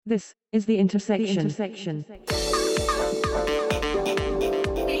This is the intersection.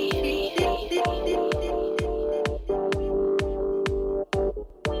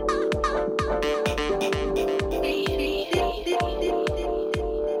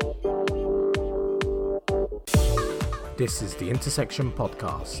 This is the Intersection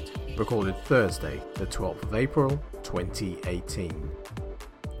podcast, recorded Thursday, the 12th of April, 2018.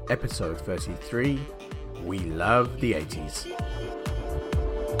 Episode 33, We Love the 80's.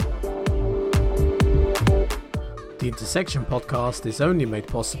 The Intersection podcast is only made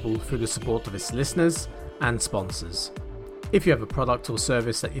possible through the support of its listeners and sponsors. If you have a product or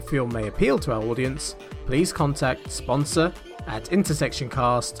service that you feel may appeal to our audience, please contact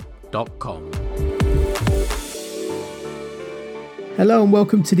sponsor@intersectioncast.com. Hello and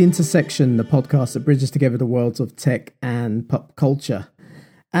welcome to The Intersection, the podcast that bridges together the worlds of tech and pop culture.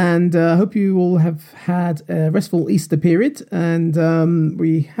 And I hope you all have had a restful Easter period. And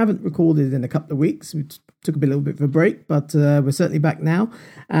we haven't recorded in a couple of weeks. We took a little bit of a break, but we're certainly back now.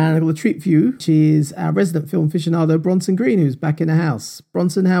 And I've got a treat for you, which is our resident film aficionado, Bronson Green, who's back in the house.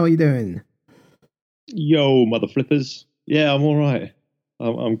 Bronson, how are you doing? Yo, mother flippers. Yeah, I'm all right.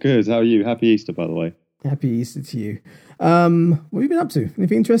 I'm good. How are you? Happy Easter, by the way. Happy Easter to you. What have you been up to?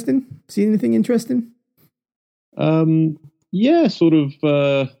 Anything interesting? Seen anything interesting? Yeah, sort of.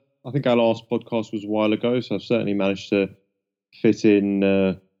 I think our last podcast was a while ago, so I've certainly managed to fit in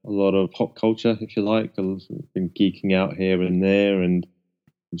a lot of pop culture, if you like. I've been geeking out here and there, and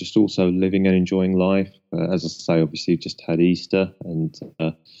just also living and enjoying life. As I say, obviously, just had Easter, and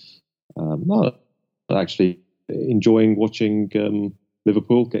actually enjoying watching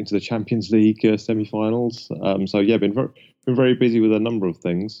Liverpool getting to the Champions League semi-finals. So yeah, been very busy with a number of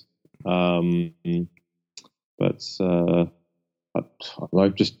things. But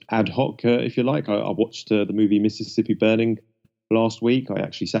just ad hoc, if you like. I watched the movie Mississippi Burning last week. I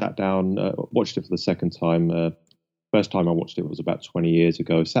actually sat down, watched it for the second time. First time I watched it was about 20 years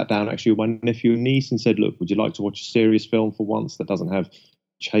ago. Sat down actually with my nephew and niece and said, look, would you like to watch a serious film for once that doesn't have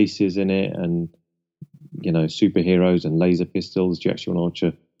chases in it and, you know, superheroes and laser pistols? Do you actually want to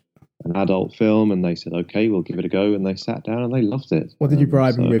watch an adult film? And they said, okay, we'll give it a go. And they sat down and they loved it. What did you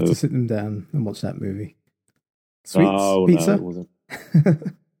bribe them with to sit them down and watch that movie? Sweets? Pizza? No, it wasn't.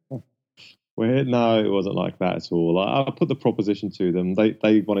 No, it wasn't like that at all. I put the proposition to them.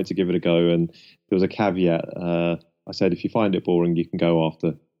 They wanted to give it a go, and there was a caveat. I said, if you find it boring, you can go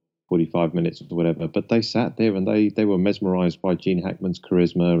after 45 minutes or whatever. But they sat there and they were mesmerised by Gene Hackman's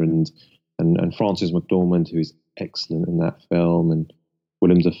charisma and Frances McDormand, who is excellent in that film, and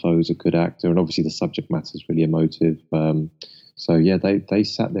Willem Dafoe's a good actor, and obviously the subject matter is really emotive. So yeah, they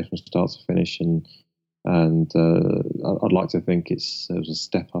sat there from start to finish, and I'd like to think it was a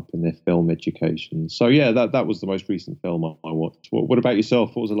step up in their film education. So yeah, that was the most recent film I watched. What about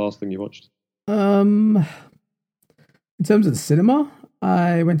yourself? What was the last thing you watched? In terms of the cinema,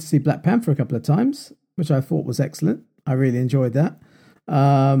 I went to see Black Panther a couple of times, which I thought was excellent. I really enjoyed that.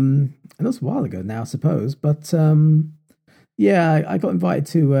 And that was a while ago now, I suppose. But yeah, I got invited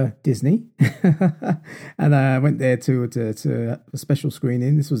to Disney, and I went there to a special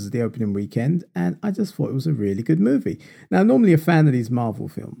screening. This was the opening weekend, and I just thought it was a really good movie. Now, I'm normally a fan of these Marvel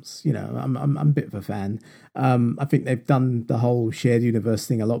films. You know, I'm a bit of a fan. I think they've done the whole shared universe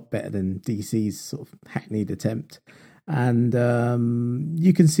thing a lot better than DC's sort of hackneyed attempt. And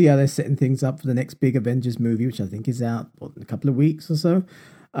you can see how they're setting things up for the next big Avengers movie, which I think is out in a couple of weeks or so.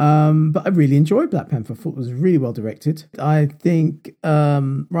 But I really enjoyed Black Panther. I thought it was really well directed. I think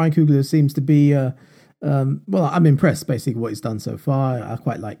Ryan Coogler seems to be well, I'm impressed basically what he's done so far. I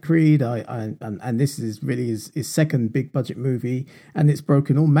quite like Creed. And this is really his second big budget movie, and it's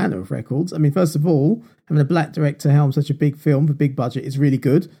broken all manner of records. I mean, first of all, having a black director helm such a big film for big budget is really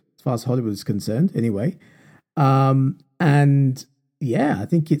good as far as Hollywood is concerned. Anyway, and yeah, I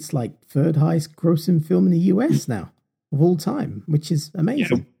think it's like third highest grossing film in the US now of all time, which is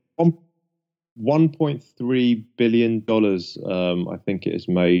amazing. Yeah, $1.3 billion, I think it has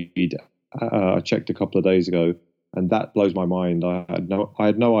made. I checked a couple of days ago, and that blows my mind. I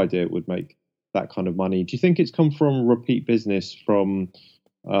had no idea it would make that kind of money. Do you think it's come from repeat business from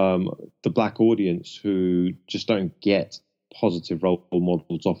the black audience who just don't get positive role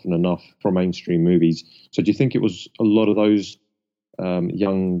models often enough from mainstream movies? So do you think it was a lot of those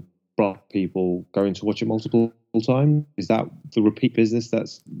young black people going to watch it multiple times? Is that the repeat business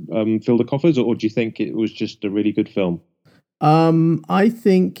that's filled the coffers, or do you think it was just a really good film? I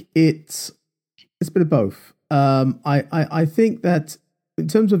think it's a bit of both. I think that in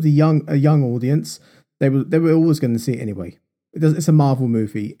terms of a young audience, they were always going to see it anyway. It's a Marvel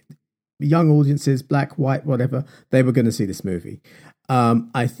movie. Young audiences, black, white, whatever, they were going to see this movie.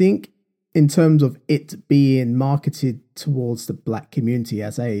 I think in terms of it being marketed towards the black community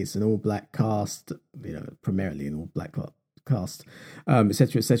as it's an all black cast, primarily an all black cast, et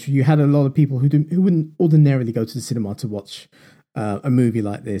cetera, et cetera. You had a lot of people who wouldn't ordinarily go to the cinema to watch a movie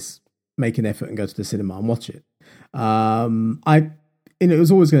like this, make an effort and go to the cinema and watch it. It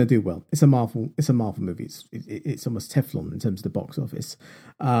was always going to do well. It's a Marvel movie. It's almost Teflon in terms of the box office.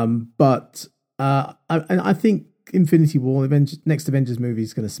 But I think Infinity War, next Avengers movie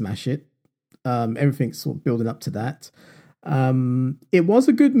is going to smash it. Everything's sort of building up to that. It was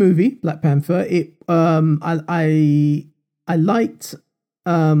a good movie, Black Panther. I liked,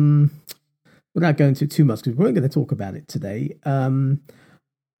 without going into too much because we weren't going to talk about it today.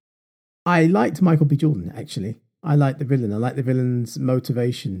 I liked Michael B. Jordan, actually. I liked the villain. I liked the villain's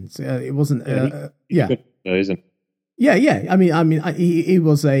motivations. It wasn't, isn't? Yeah. I mean, he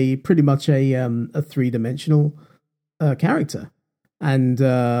was pretty much a 3-dimensional character, and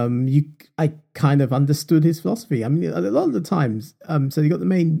I kind of understood his philosophy. I mean, a lot of the times, so you got the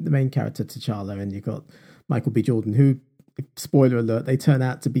main character T'Challa, and you got Michael B. Jordan, who, spoiler alert, they turn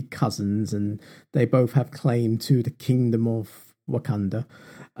out to be cousins, and they both have claim to the kingdom of Wakanda,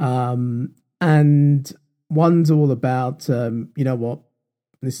 and one's all about, you know what?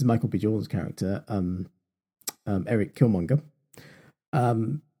 This is Michael B. Jordan's character, Eric Killmonger.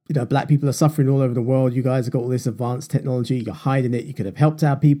 Black people are suffering all over the world. You guys have got all this advanced technology. You're hiding it. You could have helped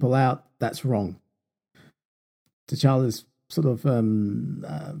our people out. That's wrong. T'Challa's sort of,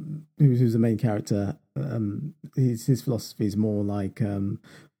 who's the main character, his philosophy is more like,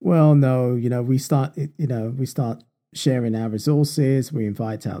 well, no, we start sharing our resources. We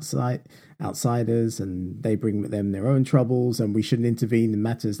invite outsiders, and they bring with them their own troubles, and we shouldn't intervene in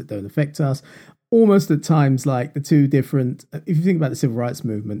matters that don't affect us. Almost at times like the two different, if you think about the civil rights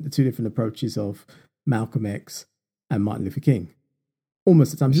movement, the two different approaches of Malcolm X and Martin Luther King.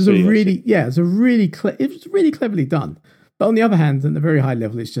 Almost at times. It was really cleverly done. But on the other hand, at a very high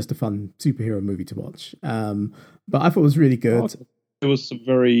level, it's just a fun superhero movie to watch. But I thought it was really good. There was some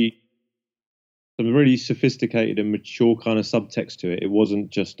really sophisticated and mature kind of subtext to it. It wasn't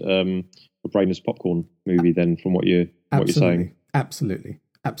just a brainless popcorn movie. Then, from what you're saying, absolutely.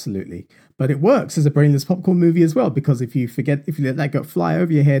 But it works as a brainless popcorn movie as well, because if you let that go fly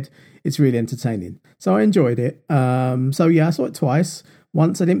over your head, it's really entertaining. So I enjoyed it. So yeah, I saw it twice.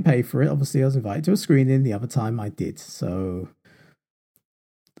 Once I didn't pay for it. Obviously, I was invited to a screening. The other time I did. So,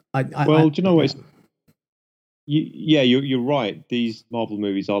 do you know what? You're right. These Marvel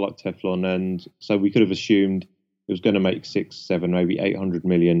movies are like Teflon, and so we could have assumed it was going to make 6, 7, maybe 800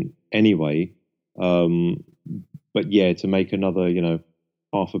 million anyway. But yeah, to make another,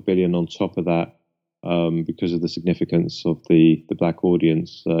 $500 million on top of that, because of the significance of the black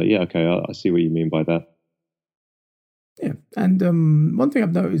audience. I see what you mean by that. Yeah, and one thing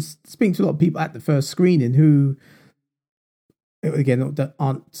I've noticed, speaking to a lot of people at the first screening who, again, that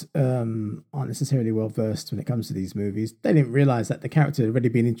aren't necessarily well versed when it comes to these movies, they didn't realize that the character had already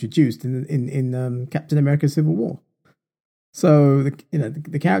been introduced in Captain America: Civil War. So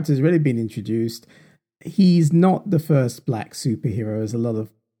the character has already been introduced. He's not the first black superhero, as a lot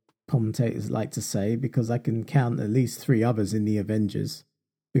of commentators like to say, because I can count at least 3 others in the Avengers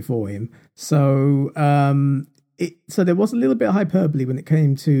before him. So so there was a little bit of hyperbole when it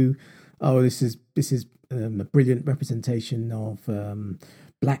came to, this is a brilliant representation of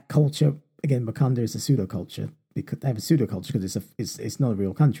black culture. Again, Wakanda is a pseudo culture, because they have a pseudo culture because it's not a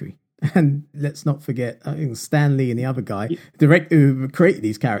real country. And let's not forget Stan Lee and the other guy who created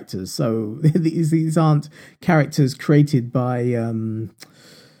these characters. So these aren't characters created by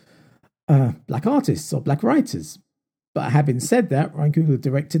black artists or black writers. But having said that, Ryan Coogler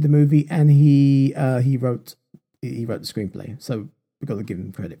directed the movie, and he wrote the screenplay. So we've got to give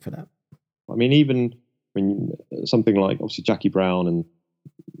him credit for that. I mean, even when something like obviously Jackie Brown and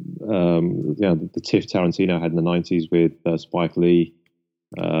the tiff Tarantino had in the 90s with Spike Lee,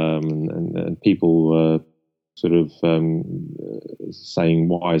 and people sort of saying,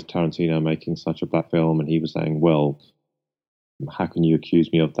 why is Tarantino making such a black film? And he was saying, well, how can you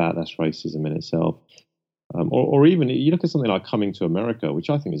accuse me of that? That's racism in itself. Or even you look at something like Coming to America, which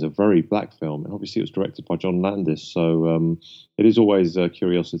I think is a very black film, and obviously it was directed by John Landis. So it is always a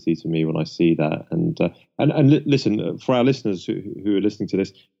curiosity to me when I see that. And listen, for our listeners who are listening to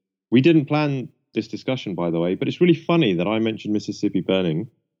this, we didn't plan this discussion, by the way, but it's really funny that I mentioned Mississippi Burning,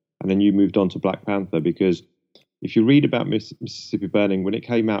 and then you moved on to Black Panther, because if you read about Mississippi Burning, when it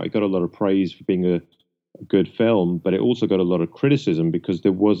came out, it got a lot of praise for being a good film, but it also got a lot of criticism because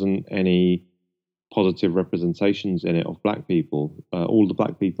there wasn't any positive representations in it of black people. All the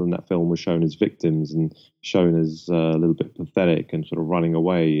black people in that film were shown as victims and shown as a little bit pathetic and sort of running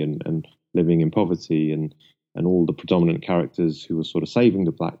away and living in poverty. And all the predominant characters who were sort of saving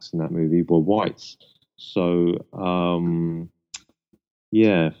the blacks in that movie were whites. So, funny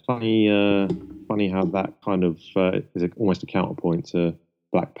how that kind of is almost a counterpoint to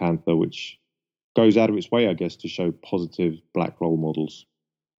Black Panther, which goes out of its way, I guess, to show positive black role models.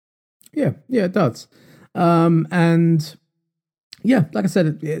 Yeah, it does. And yeah, like I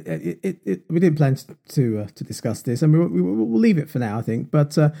said, we didn't plan to discuss this, and we'll leave it for now, I think.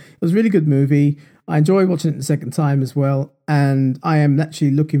 But it was a really good movie. I enjoyed watching it the second time as well, and I am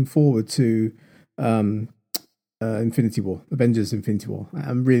actually looking forward to Infinity War, Avengers Infinity War.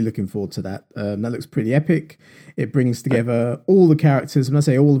 I'm really looking forward to that. That looks pretty epic. It brings together all the characters. When I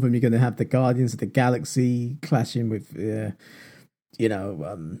say all of them, you're going to have the Guardians of the Galaxy clashing with, the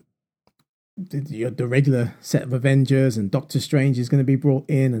regular set of Avengers, and Doctor Strange is going to be brought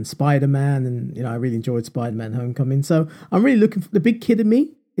in, and Spider-Man, and I really enjoyed Spider-Man Homecoming. So I'm really looking for, the big kid in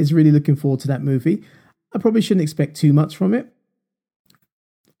me is really looking forward to that movie. I probably shouldn't expect too much from it,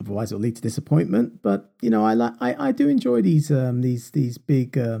 otherwise it'll lead to disappointment. But I do enjoy these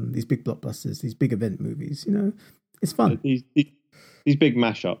big blockbusters, these big event movies. It's fun. These big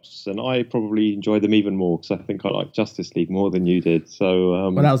mashups, and I probably enjoy them even more because I think I like Justice League more than you did.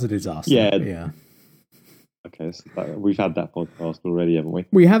 So, well, that was a disaster. Yeah. Okay, so we've had that podcast already, haven't we?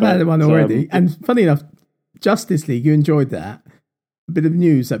 We have had one already, and funny enough, Justice League, you enjoyed that. A bit of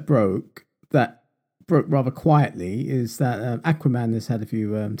news that broke rather quietly is that Aquaman has had a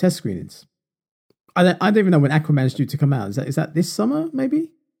few test screenings. I don't even know when Aquaman's due to come out. Is that this summer?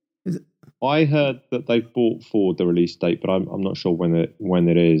 Maybe. Is it? I heard that they've brought forward the release date, but I'm not sure when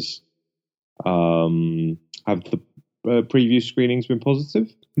it is. Have the preview screenings been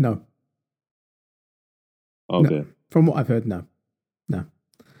positive? No. Oh, no. Dear. From what I've heard, no.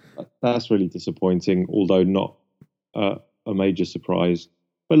 That's really disappointing, although not a major surprise.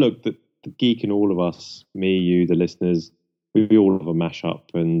 But look, the geek in all of us, me, you, the listeners, we all have a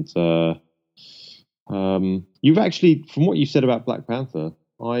mashup. And you've actually, from what you said about Black Panther,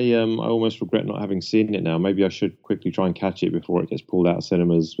 I almost regret not having seen it now. Maybe I should quickly try and catch it before it gets pulled out of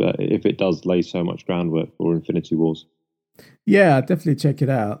cinemas, if it does lay so much groundwork for Infinity Wars. Yeah, definitely check it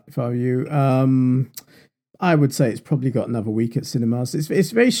out if I were you. I would say it's probably got another week at cinemas. It's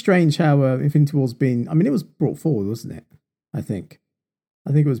very strange how Infinity War's been. I mean, it was brought forward, wasn't it? I think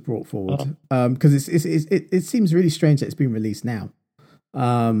it was brought forward because it seems really strange that it's been released now,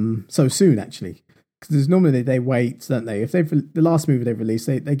 so soon actually. Because normally they wait, don't they? If the last movie they've released,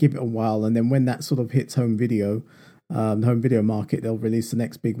 they give it a while, and then when that sort of hits home video, the home video market, they'll release the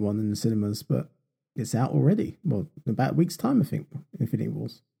next big one in the cinemas. But it's out already. Well, in about a week's time, I think. Infinity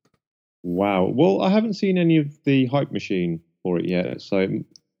Wars. Wow. Well, I haven't seen any of the hype machine for it yet. So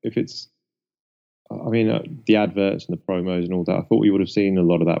if it's, the adverts and the promos and all that, I thought we would have seen a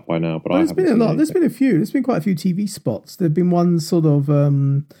lot of that by now. But there's been a lot. There's been a few. There's been quite a few TV spots. There've been ones sort of.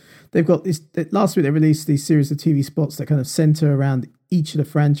 They've got this. Last week they released these series of TV spots that kind of center around each of the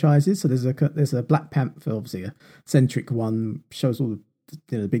franchises. So there's a Black Panther, obviously a centric one, shows all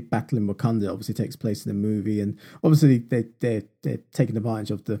the big battle in Wakanda. Obviously takes place in the movie, and obviously they're taking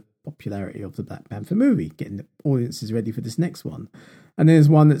advantage of the popularity of the Black Panther movie, getting the audiences ready for this next one. And then there's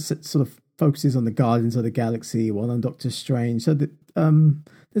one that sort of focuses on the Guardians of the Galaxy, one on Doctor Strange. So there's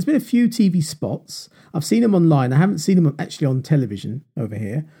been a few TV spots. I've seen them online. I haven't seen them actually on television over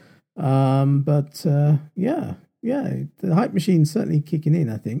here. But the hype machine's certainly kicking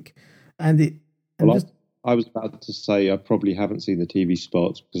in, I think. And I was about to say I probably haven't seen the TV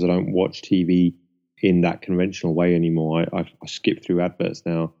spots because I don't watch TV in that conventional way anymore. I skip through adverts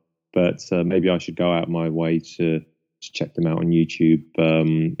now. But maybe I should go out my way to check them out on YouTube,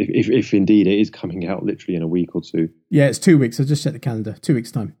 if indeed it is coming out literally in a week or two. Yeah, it's 2 weeks. I just checked the calendar. 2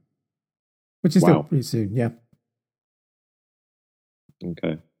 weeks' time, which is still pretty soon. Yeah.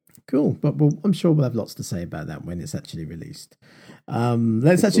 Okay. Cool. But I'm sure we'll have lots to say about that when it's actually released.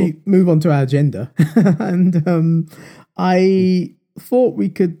 Let's actually move on to our agenda. And I thought we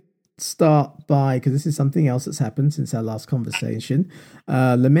could start by, because this is something else that's happened since our last conversation,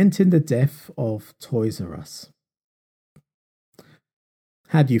 lamenting the death of Toys R Us.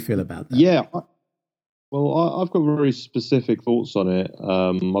 How do you feel about that? Yeah, I've got very specific thoughts on it.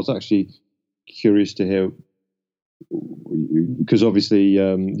 I was actually curious to hear, because obviously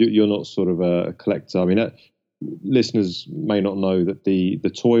you're not sort of a collector. I mean, listeners may not know that the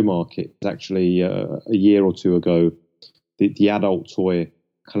toy market is actually a year or two ago, the adult toy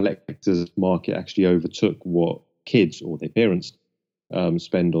collectors market actually overtook what kids or their parents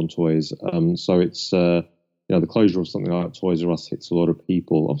spend on toys. So it's the closure of something like Toys R Us hits a lot of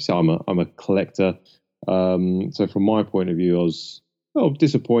people. Obviously, I'm a collector, so from my point of view, I was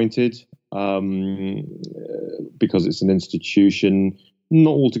disappointed because it's an institution.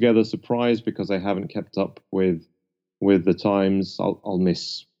 Not altogether surprised because they haven't kept up with the times. I'll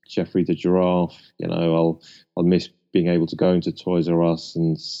miss Jeffrey the Giraffe. I'll miss being able to go into Toys R Us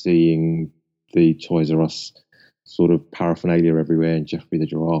and seeing the Toys R Us sort of paraphernalia everywhere, and Jeffrey the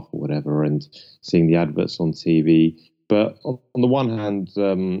Giraffe or whatever, and seeing the adverts on TV. But on the one hand,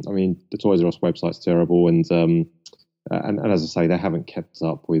 the Toys R Us website's terrible, and as I say, they haven't kept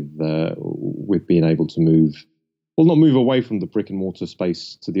up with being able to not move away from the brick and mortar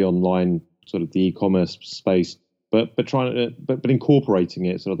space to the online sort of the e-commerce space, but incorporating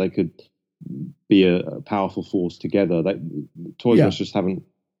it so that they could be a powerful force together. Toys R Us just haven't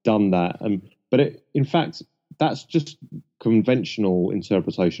done that, in fact, that's just conventional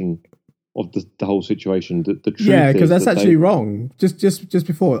interpretation of the whole situation. The truth, because that's actually wrong. Just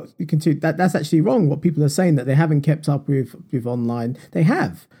before you continue, that's actually wrong. What people are saying, that they haven't kept up with online. They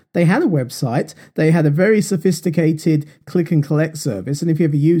have. They had a website. They had a very sophisticated click and collect service, and if you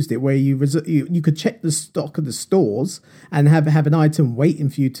ever used it, where you could check the stock of the stores and have an item waiting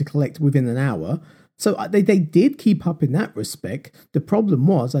for you to collect within an hour. So they did keep up in that respect. The problem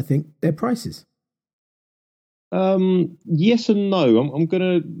was, I think, their prices. Yes and no. I'm going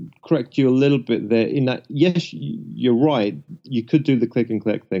to correct you a little bit there in that, yes, you're right. You could do the click and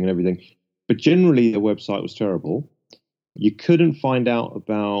collect thing and everything, but generally the website was terrible. You couldn't find out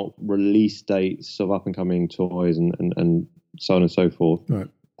about release dates of up and coming toys and so on and so forth. Right.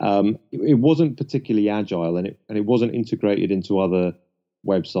 It wasn't particularly agile, and it wasn't integrated into other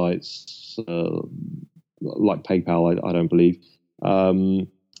websites like PayPal. I don't believe.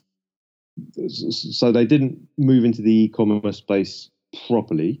 So they didn't move into the e-commerce space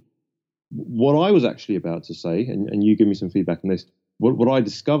properly. What I was actually about to say, and you give me some feedback on this, what I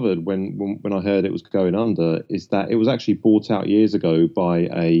discovered when I heard it was going under is that it was actually bought out years ago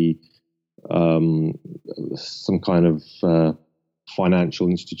by some kind of financial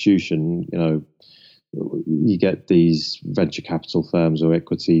institution. You get these venture capital firms or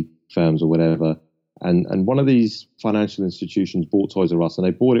equity firms or whatever. And one of these financial institutions bought Toys R Us, and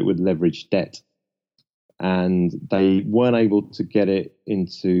they bought it with leveraged debt. And they weren't able to get it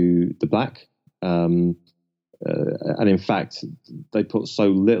into the black. And in fact, they put so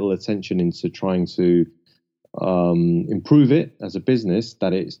little attention into trying to improve it as a business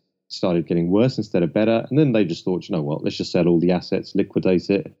that it started getting worse instead of better. And then they just thought, you know what, let's just sell all the assets,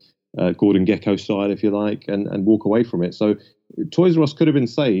 liquidate it, Gordon Gekko style, if you like, and walk away from it. So Toys R Us could have been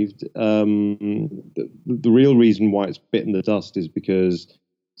saved. The real reason why it's bitten the dust is because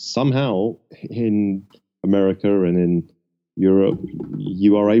somehow in America and in Europe,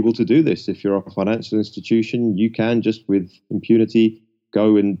 you are able to do this. If you're a financial institution, you can just with impunity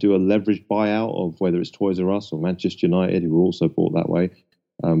go and do a leveraged buyout of whether it's Toys R Us or Manchester United, who were also bought that way.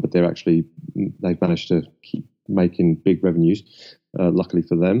 But they've managed to keep making big revenues, luckily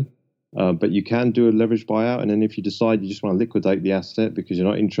for them. But you can do a leveraged buyout, and then if you decide you just want to liquidate the asset because you're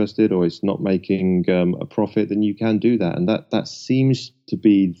not interested or it's not making a profit, then you can do that. And that seems to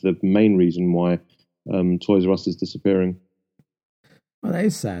be the main reason why Toys R Us is disappearing. Well, that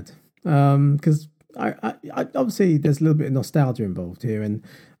is sad, because I obviously there's a little bit of nostalgia involved here, and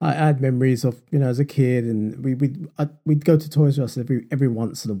I had memories of as a kid, and we'd go to Toys R Us every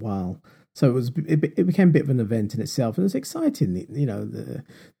once in a while. So it became a bit of an event in itself, and it was exciting. The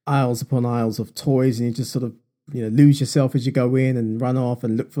aisles upon aisles of toys, and you just sort of lose yourself as you go in and run off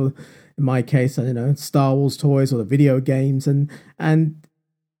and look for, in my case, Star Wars toys or the video games, and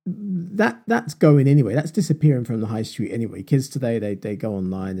that's going anyway. That's disappearing from the high street anyway. Kids today, they go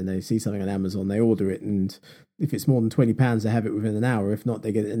online and they see something on Amazon, they order it, and if it's more than £20, they have it within an hour. If not,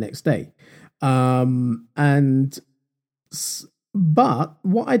 they get it the next day. But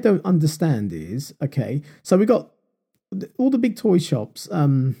what I don't understand is, okay, so we got all the big toy shops. What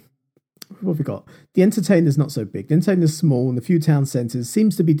have we got? The Entertainer's not so big. The Entertainer's small, and the few town centres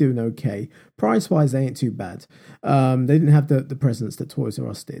seems to be doing okay. Price-wise, they ain't too bad. They didn't have the presence that Toys R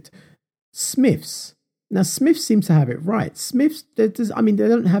Us did. Smiths. Now, Smiths seems to have it right. Smiths, they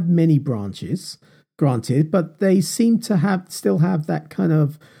don't have many branches, granted, but they seem to still have that kind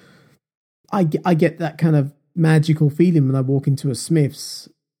of, I get that kind of magical feeling when I walk into a Smiths,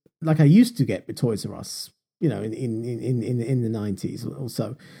 like I used to get with Toys R Us, in the 90s or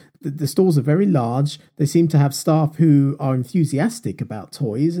so. The stores are very large. They seem to have staff who are enthusiastic about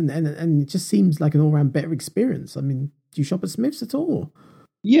toys, and it just seems like an all-round better experience. I mean, do you shop at Smiths at all?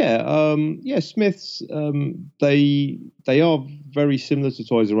 Yeah, Smiths. They are very similar to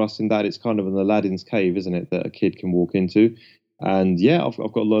Toys R Us in that it's kind of an Aladdin's cave, isn't it? That a kid can walk into, and yeah, I've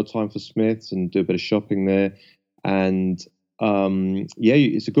got a lot of time for Smiths and do a bit of shopping there, and yeah,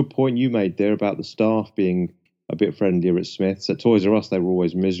 it's a good point you made there about the staff being a bit friendlier at Smiths. At Toys R Us, they were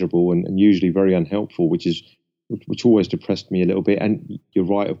always miserable and usually very unhelpful, which always depressed me a little bit. And you're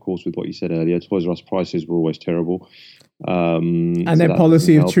right, of course, with what you said earlier. Toys R Us prices were always terrible. And their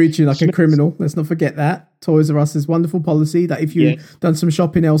policy of treating you like a criminal. Let's not forget that. Toys R Us's wonderful policy that if you've done some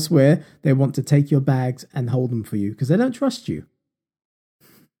shopping elsewhere, they want to take your bags and hold them for you because they don't trust you.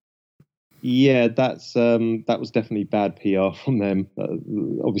 Yeah, that was definitely bad PR from them.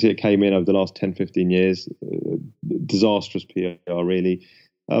 Obviously, it came in over the last 10, 15 years. Disastrous PR, really.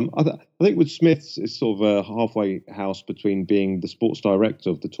 I think with Smiths, it's sort of a halfway house between being the sports director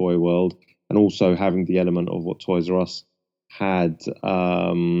of the toy world and also having the element of what Toys R Us had.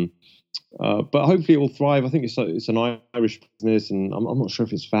 But hopefully it will thrive. I think it's an Irish business, and I'm not sure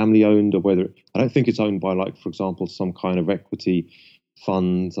if it's family owned or whether I don't think it's owned by, like, for example, some kind of equity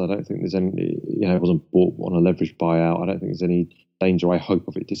funds. I don't think there's any, it wasn't bought on a leveraged buyout. I don't think there's any danger, I hope,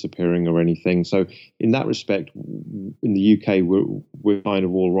 of it disappearing or anything. So in that respect, in the UK, we're kind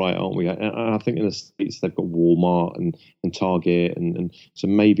of all right, aren't we? And I think in the States, they've got Walmart and Target. And so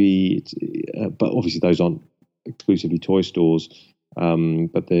maybe, but obviously those aren't exclusively toy stores,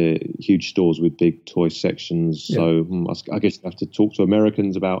 but they're huge stores with big toy sections. Yeah. So I guess you have to talk to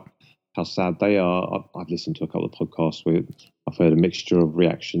Americans about how sad they are. I've listened to a couple of podcasts where I've heard a mixture of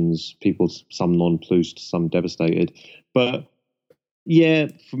reactions, people, some nonplussed, some devastated. But yeah,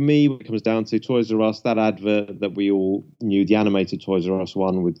 for me, when it comes down to Toys R Us, that advert that we all knew, the animated Toys R Us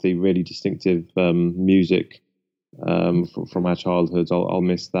one with the really distinctive music from our childhoods, I'll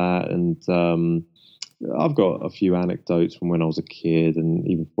miss that. And I've got a few anecdotes from when I was a kid and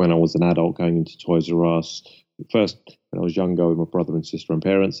even when I was an adult going into Toys R Us. First, when I was younger with my brother and sister and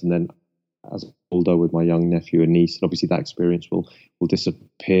parents, and then as older with my young nephew and niece. And obviously that experience will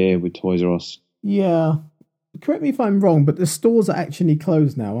disappear with Toys R Us. Yeah. Correct me if I'm wrong, but the stores are actually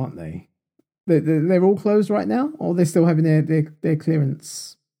closed now, aren't they? They're all closed right now? Or they're still having their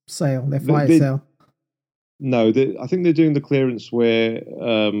clearance sale, their fire sale? No, I think they're doing the clearance where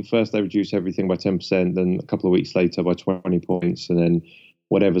first they reduce everything by 10%, then a couple of weeks later by 20 points, and then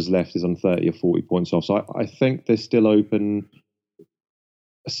whatever's left is on 30 or 40 points off. So I think they're still open.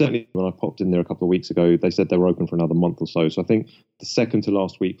 Certainly when I popped in there a couple of weeks ago, they said they were open for another month or so. So I think the second to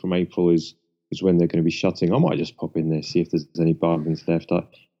last week from April is when they're going to be shutting. I might just pop in there, see if there's any bargains left.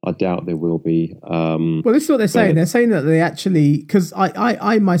 I doubt there will be. Well, this is what they're saying. They're saying that they actually, because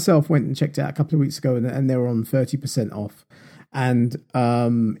I myself went and checked it out a couple of weeks ago, and they were on 30% off, and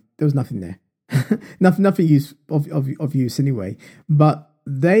there was nothing there, nothing of use anyway. But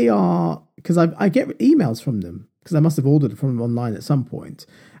they are, because I get emails from them because I must have ordered from them online at some point,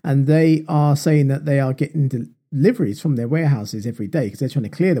 and they are saying that they are getting deliveries from their warehouses every day because they're trying to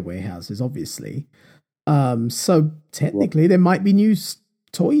clear the warehouses, obviously. So technically, there might be new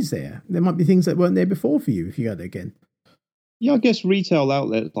toys there. There might be things that weren't there before for you if you go there again. Yeah, I guess retail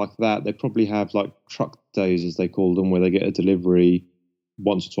outlets like that, they probably have like truck days, as they call them, where they get a delivery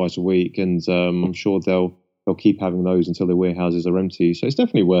once or twice a week, and I'm sure they'll keep having those until their warehouses are empty. So it's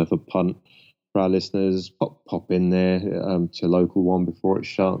definitely worth a punt for our listeners. Pop in there to a local one before it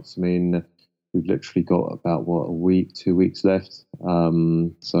shuts. I mean, we've literally got about, a week, 2 weeks left.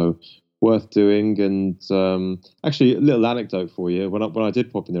 So worth doing. And actually, a little anecdote for you. When I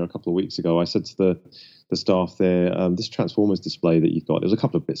did pop in there a couple of weeks ago, I said to the staff there, this Transformers display that you've got, there's a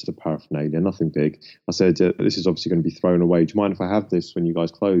couple of bits of paraphernalia, nothing big. I said, this is obviously going to be thrown away. Do you mind if I have this when you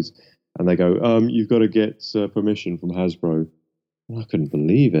guys close? And they go, you've got to get permission from Hasbro. And I couldn't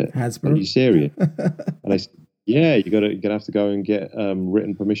believe it. Hasbro? Are you serious? And I said, yeah, you're gonna have to go and get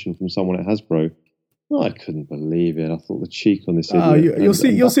written permission from someone at Hasbro. Well, I couldn't believe it. I thought the cheek on this. Oh, you'll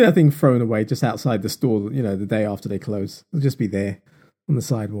see that thing thrown away just outside the store. The day after they close, it'll just be there on the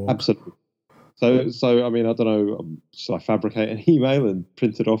sidewalk. Absolutely. So I mean, I don't know. Should I fabricate an email and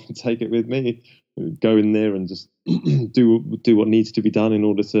print it off and take it with me? Go in there and just do what needs to be done in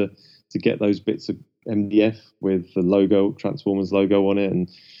order to get those bits of MDF with the logo, Transformers logo on it,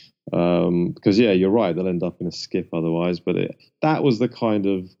 and because yeah, you're right, they'll end up in a skip otherwise. But that was the kind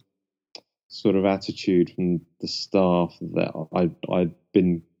of sort of attitude from the staff that I'd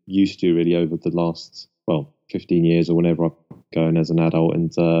been used to really over the last 15 years or whenever I've gone as an adult,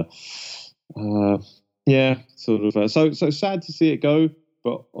 and yeah, sort of so sad to see it go.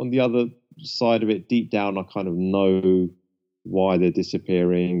 But on the other side of it, deep down, I kind of know why they're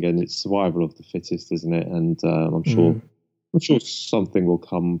disappearing, and it's survival of the fittest, isn't it? And I'm sure I'm sure something will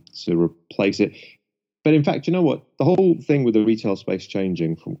come to replace it. But in fact, you know what? The whole thing with the retail space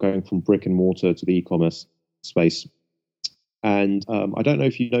changing from going from brick and mortar to the e-commerce space. And I don't know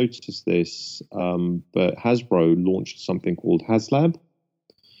if you noticed this, but Hasbro launched something called HasLab.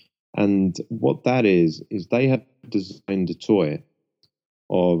 And what that is they have designed a toy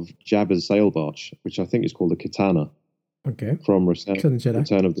of Jabba's sail barge, which I think is called the Katana. Okay. From Return of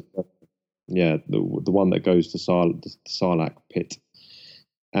the the one that goes to the Sarlacc pit.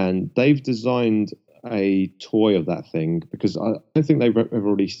 And they've designed a toy of that thing, because I don't think they've ever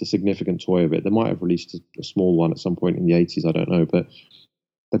released a significant toy of it. They might have released a small one at some point in the 80s, I don't know, but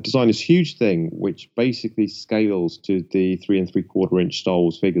they've designed this huge thing which basically scales to the 3 3/4 inch Star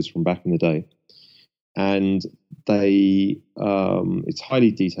Wars figures from back in the day. And they it's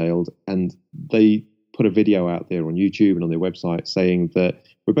highly detailed, and they put a video out there on YouTube and on their website saying that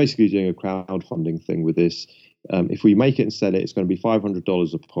we're basically doing a crowdfunding thing with this. If we make it and sell it, it's going to be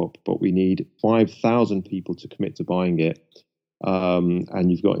 $500 a pop, but we need 5,000 people to commit to buying it.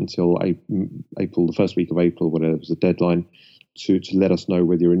 And you've got until April, the first week of April, whatever was the deadline, to let us know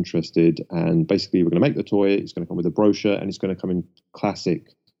whether you're interested. And basically, we're going to make the toy. It's going to come with a brochure, and it's going to come in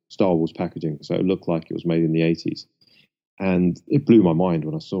classic Star Wars packaging, so it looked like it was made in the 80s. And it blew my mind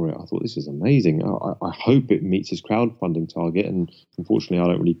when I saw it. I thought, this is amazing. I hope it meets its crowdfunding target. And unfortunately, I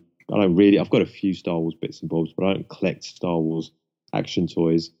don't really. I've got a few Star Wars bits and bobs, but I don't collect Star Wars action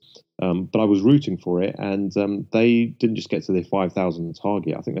toys. But I was rooting for it, and they didn't just get to their 5,000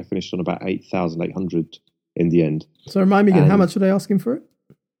 target. I think they finished on about 8,800 in the end. So remind me again, how much are they asking for it?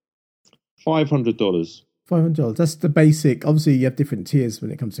 $500. $500. That's the basic. Obviously, you have different tiers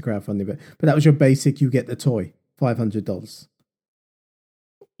when it comes to crowdfunding, but that was your basic. You get the toy, $500.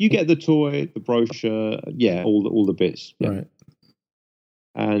 You get the toy, the brochure, all the bits. Yeah. Right.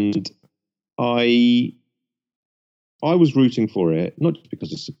 And I was rooting for it, not just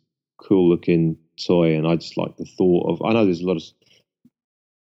because it's a cool looking toy, and I just like the thought of. I know there's a lot of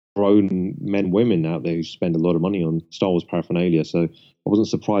grown men, women out there who spend a lot of money on Star Wars paraphernalia, so I wasn't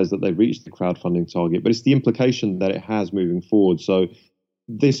surprised that they reached the crowdfunding target. But it's the implication that it has moving forward. So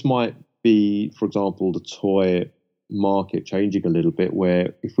this might be, for example, the toy market changing a little bit,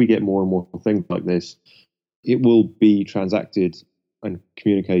 where if we get more and more things like this, it will be transacted and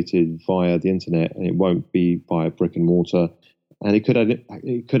communicated via the internet, and it won't be via brick and mortar. And it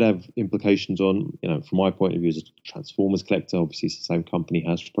could have implications on, from my point of view as a Transformers collector. Obviously, it's the same company,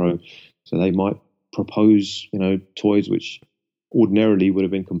 Hasbro, so they might propose, toys which ordinarily would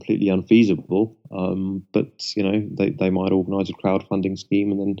have been completely unfeasible. But they might organise a crowdfunding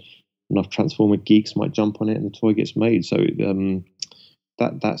scheme, and then enough Transformer geeks might jump on it, and the toy gets made. So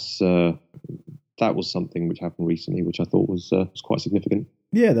that was something which happened recently, which I thought was quite significant.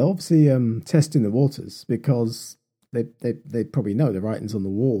 Yeah, they're obviously testing the waters, because they probably know the writing's on the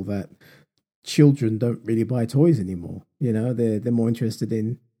wall that children don't really buy toys anymore. They're more interested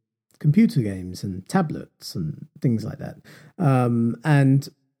in computer games and tablets and things like that. And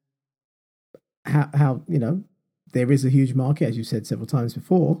how there is a huge market, as you said several times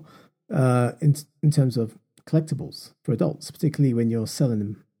before, in terms of collectibles for adults, particularly when you're selling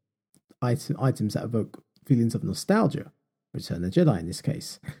them items that evoke feelings of nostalgia. Return of the Jedi in this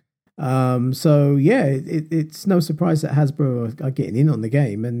case. So yeah, it's no surprise that Hasbro are getting in on the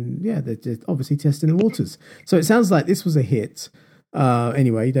game, and they're obviously testing the waters. So it sounds like this was a hit.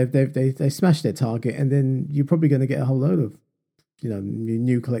 Anyway, they smashed their target, and then you're probably going to get a whole load of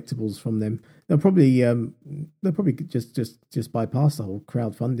new collectibles from them. They'll probably just bypass the whole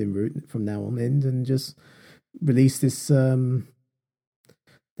crowdfunding route from now on in, and just release this.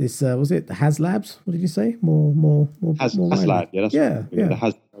 Was it the HasLabs? What did you say? More HasLab, yeah. The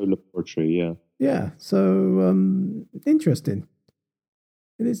Hasbro laboratory, yeah. So interesting.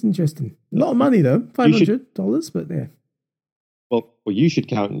 It is interesting. A lot of money though, $500, but yeah. Well, you should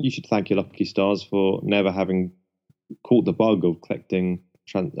thank your lucky stars for never having caught the bug of collecting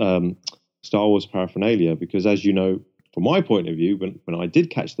Star Wars paraphernalia, because as you know, from my point of view, when I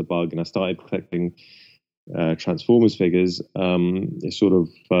did catch the bug and I started collecting Transformers figures, it sort of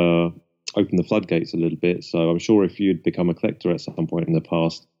opened the floodgates a little bit. So I'm sure if you'd become a collector at some point in the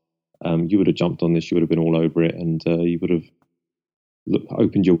past, you would have jumped on this, you would have been all over it, and you would have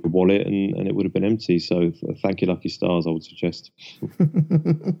opened your wallet and it would have been empty. So thank you, lucky stars, I would suggest.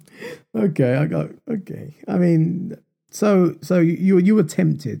 Okay. I mean, so you were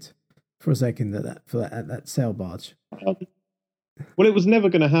tempted for a second at that sail barge. Well, it was never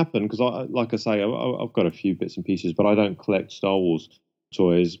going to happen, because like I say, I've got a few bits and pieces, but I don't collect Star Wars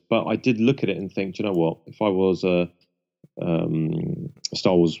toys. But I did look at it and think, do you know what? If I was a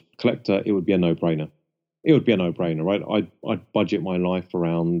Star Wars collector, it would be a no-brainer. it would be a no-brainer, right? I'd budget my life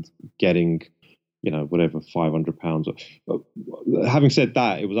around getting, whatever, £500. Having said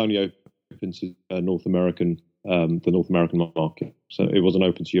that, it was only open to the North American market, so it wasn't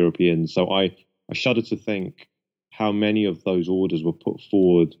open to Europeans. So I shudder to think how many of those orders were put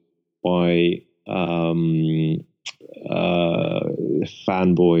forward by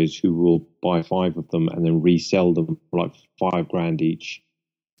fanboys who will buy 5 of them and then resell them for like £5,000 each.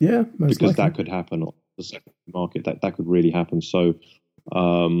 Yeah, because likely. That could happen on the second market. That could really happen. So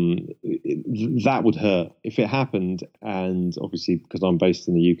that would hurt if it happened. And obviously, because I'm based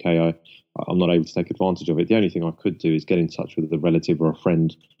in the UK, I'm not able to take advantage of it. The only thing I could do is get in touch with a relative or a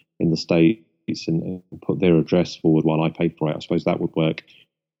friend in the States and put their address forward while I pay for it. I suppose that would work.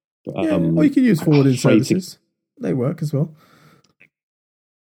 Or you can use forwarding services. They work as well.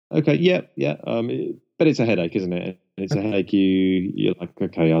 Okay, yeah. But it's a headache, isn't it? It's a headache. You're like,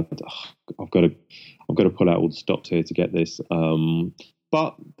 okay, I've got to pull out all the stops here to get this.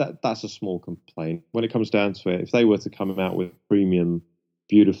 But that's a small complaint. When it comes down to it, if they were to come out with premium,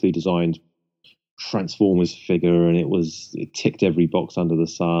 beautifully designed Transformers figure, and it ticked every box under the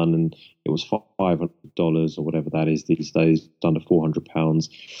sun, and it was $500 or whatever that is these days, under £400.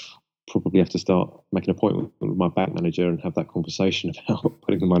 Probably have to start making an appointment with my bank manager and have that conversation about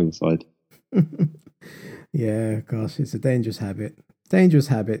putting the money aside. Yeah, gosh, it's a dangerous habit.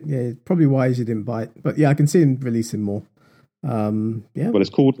 Yeah, probably wise you didn't buy it, but yeah, I can see him releasing more. Yeah. Well, it's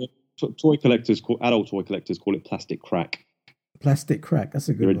called adult toy collectors call it plastic crack. Plastic crack. That's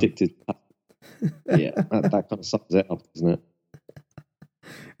a good. They're one. addicted. Yeah, that kind of sums it up, doesn't it?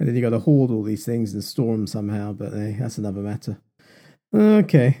 And then you got to hoard all these things and store them somehow, but that's another matter.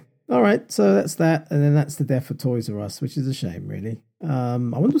 Okay. All right, so that's that, and then that's the death of Toys R Us, which is a shame, really. I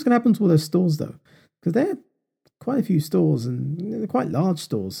wonder what's going to happen to all those stores, though, because they're quite a few stores, and they're quite large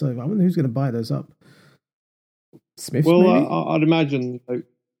stores, so I wonder who's going to buy those up. Smith's, maybe? I'd imagine,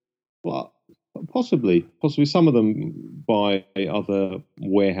 possibly some of them buy other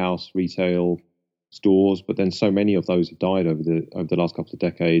warehouse retail stores, but then so many of those have died over the last couple of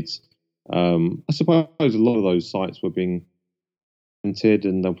decades. I suppose a lot of those sites were being rented,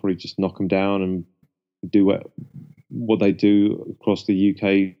 and they'll probably just knock them down and do what they do across the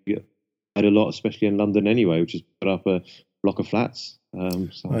UK quite a lot, especially in London anyway, which is put up a block of flats. So I'm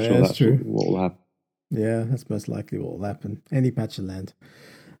sure that's true. What will happen. Yeah, that's most likely what will happen. Any patch of land.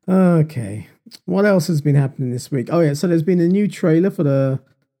 Okay. What else has been happening this week? Oh, yeah, so there's been a new trailer for the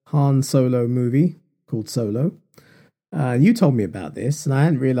Han Solo movie called Solo. You told me about this, and I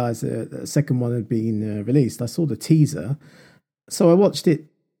hadn't realised that the second one had been released. I saw the teaser. So I watched it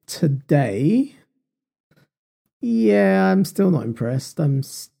today. Yeah, I'm still not impressed. I'm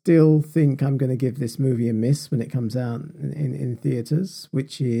still think I'm going to give this movie a miss when it comes out in theatres,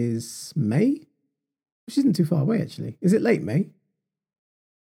 which is May, which isn't too far away actually. Is it late May?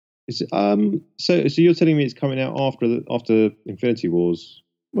 Is it, so you're telling me it's coming out after Infinity Wars?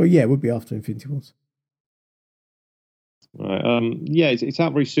 Well, yeah, it would be after Infinity Wars. Right. Yeah, it's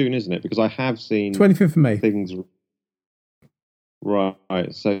out very soon, isn't it? Because I have seen 25th of May things. Right.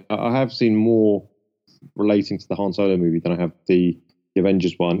 So I have seen more relating to the Han Solo movie than I have the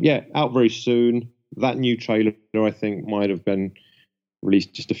Avengers one. Yeah, out very soon. That new trailer, I think, might have been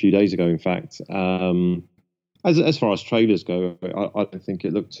released just a few days ago, in fact. As far as trailers go, I don't think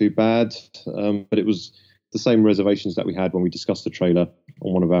it looked too bad. But it was the same reservations that we had when we discussed the trailer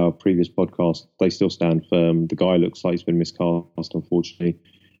on one of our previous podcasts. They still stand firm. The guy looks like he's been miscast, unfortunately.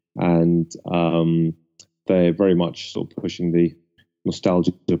 And they're very much sort of pushing the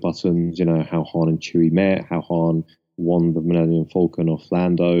nostalgia buttons, how Han and Chewie met, how Han won the Millennium Falcon off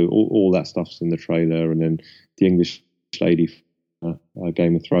Lando, all that stuff's in the trailer. And then the English lady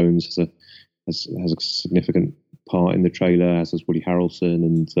Game of Thrones has a significant part in the trailer, as does Woody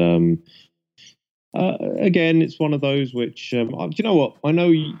Harrelson. And again, it's one of those which, do you know what? I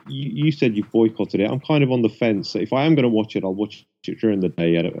know you said you boycotted it. I'm kind of on the fence. If I am going to watch it, I'll watch it during the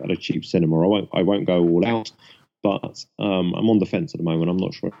day at a cheap cinema. I won't go all out. But I'm on the fence at the moment. I'm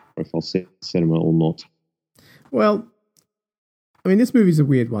not sure if I'll see cinema or not. Well, I mean, this movie's a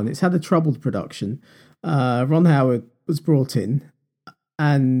weird one. It's had a troubled production. Ron Howard was brought in,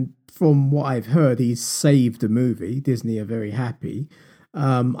 and from what I've heard, he's saved the movie. Disney are very happy.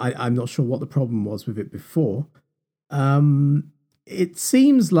 I'm not sure what the problem was with it before. It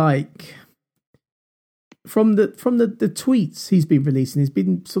seems like from the tweets he's been releasing, he's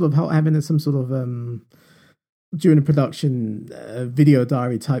been sort of having some sort of during the production video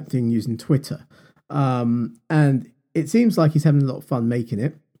diary type thing using Twitter, and it seems like he's having a lot of fun making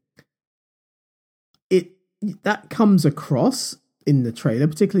it. That comes across in the trailer,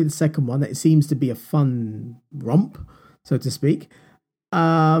 particularly the second one, that it seems to be a fun romp, so to speak.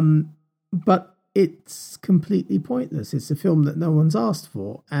 But it's completely pointless. It's a film that no one's asked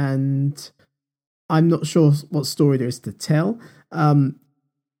for, and I'm not sure what story there is to tell.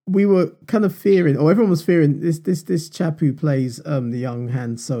 We were kind of fearing, or everyone was fearing, this chap who plays the young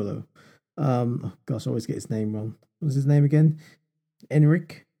Han Solo. Oh gosh, I always get his name wrong. What was his name again?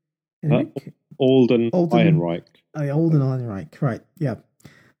 Enric? Alden Ehrenreich. Alden Ehrenreich, right, yeah.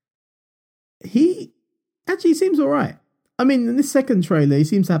 He actually seems all right. I mean, in this second trailer, he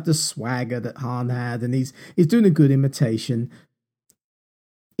seems to have the swagger that Han had, and he's doing a good imitation.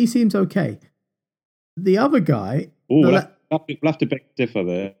 He seems okay. The other guy... We'll have to beg differ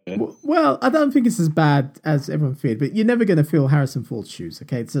there. Well, I don't think it's as bad as everyone feared, but you're never going to feel Harrison Ford's shoes,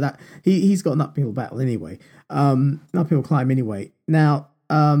 okay? So that he's got an uphill battle anyway, an uphill climb anyway. Now,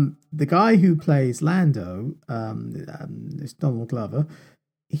 the guy who plays Lando, it's Donald Glover,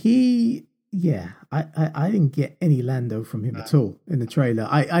 I didn't get any Lando from him at all in the trailer.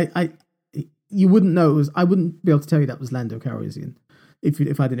 You wouldn't know I wouldn't be able to tell you that was Lando Calrissian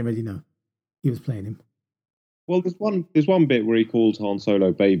if I didn't already know he was playing him. Well, there's one bit where he calls Han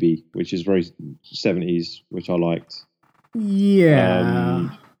Solo baby, which is very 70s, which I liked. Yeah.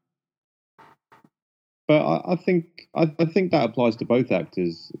 But I think that applies to both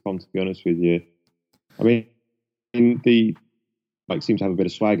actors, if I'm to be honest with you. I mean, seems to have a bit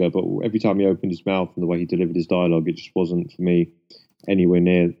of swagger, but every time he opened his mouth and the way he delivered his dialogue, it just wasn't for me anywhere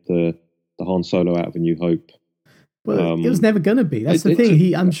near the Han Solo out of A New Hope. Well, it was never going to be. That's the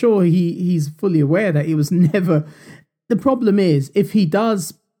thing. I'm sure he's fully aware that it was never. The problem is, if he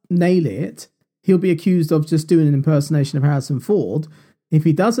does nail it, he'll be accused of just doing an impersonation of Harrison Ford. If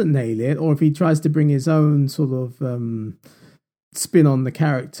he doesn't nail it, or if he tries to bring his own sort of spin on the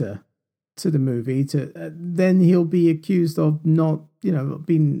character to the movie, then he'll be accused of not,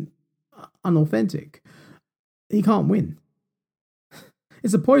 being unauthentic. He can't win.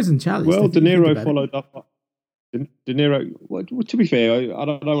 It's a poison challenge. Well, De Niro followed up. De Niro. Well, to be fair, I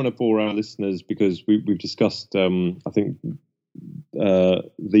don't want to bore our listeners because we've discussed, I think,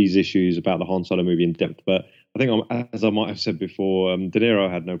 these issues about the Han Solo movie in depth. But I think, as I might have said before, De Niro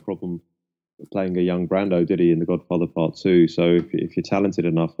had no problem playing a young Brando, did he, in The Godfather Part 2? So if you're talented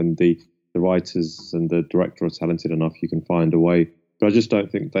enough and the writers and the director are talented enough, you can find a way. But I just don't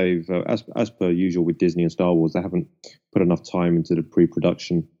think they've, as per usual with Disney and Star Wars, they haven't put enough time into the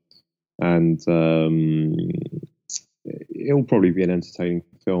pre-production. And it'll probably be an entertaining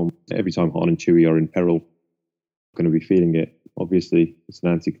film. Every time Han and Chewie are in peril, going to be feeling it. Obviously, it's an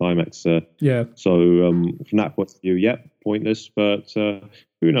anti-climax. Yeah. So from that point of view, pointless. But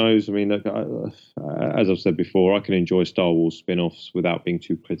who knows? I mean, look, as I've said before, I can enjoy Star Wars spin-offs without being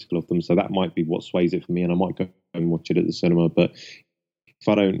too critical of them. So that might be what sways it for me, and I might go and watch it at the cinema. But if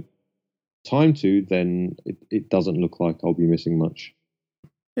I don't time to, then it doesn't look like I'll be missing much.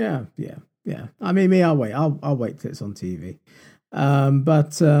 Yeah. I mean, I'll wait. I'll wait till it's on TV.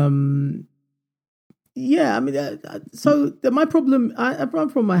 Yeah. I mean, so my problem, a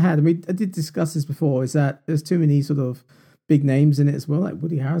problem I had, and I did discuss this before, is that there's too many sort of big names in it as well, like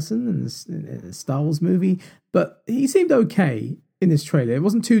Woody Harrelson in the Star Wars movie. But he seemed okay in this trailer. It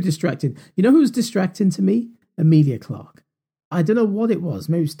wasn't too distracting. You know who was distracting to me? Emilia Clarke. I don't know what it was.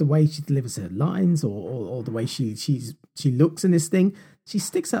 Maybe it's the way she delivers her lines, or the way she looks in this thing. She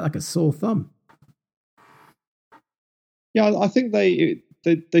sticks out like a sore thumb. Yeah, I think they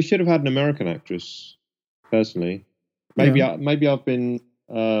should have had an American actress. Personally, maybe I've been.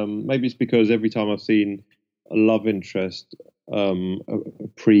 Maybe it's because every time I've seen a love interest, a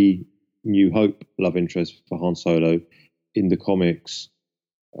pre-New Hope love interest for Han Solo in the comics,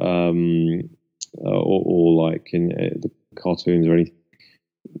 or like in the cartoons or anything,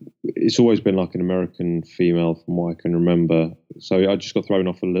 it's always been like an American female from what I can remember. So I just got thrown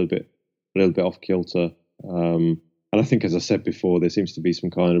off a little bit off kilter. And I think, as I said before, there seems to be some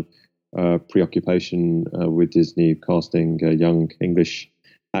kind of preoccupation with Disney casting young English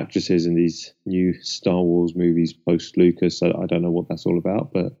actresses in these new Star Wars movies post Lucas. So I don't know what that's all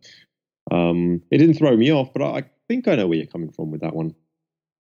about, but it didn't throw me off. But I think I know where you're coming from with that one.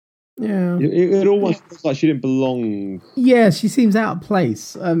 Yeah, it almost looks like she didn't belong. Yeah, she seems out of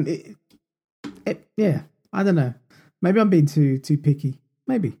place. Yeah, I don't know. Maybe I'm being too picky.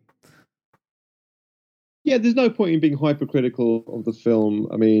 Maybe. Yeah, there's no point in being hypercritical of the film.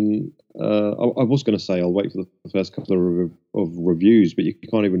 I mean, I was going to say I'll wait for the first couple of reviews, but you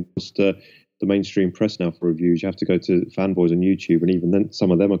can't even trust the mainstream press now for reviews. You have to go to fanboys on YouTube, and even then,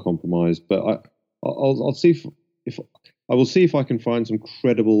 some of them are compromised. But I'll see if I will see if I can find some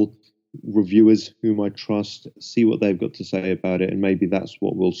credible reviewers whom I trust, see what they've got to say about it, and maybe that's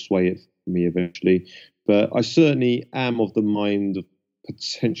what will sway it for me eventually. But I certainly am of the mind of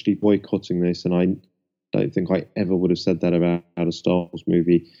potentially boycotting this, and I don't think I ever would have said that about a Star Wars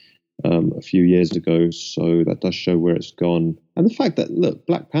movie a few years ago. So that does show where it's gone. And the fact that, look,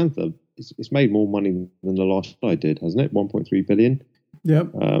 Black Panther, it's made more money than The Last Jedi did, hasn't it? 1.3 billion.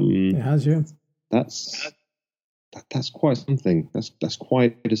 Yep. It has, yeah. That's quite something. That's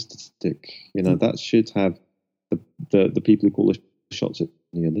quite a statistic. You know, that should have the people who call the shots at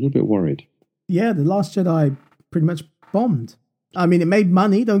me a little bit worried. Yeah, The Last Jedi pretty much bombed. I mean, it made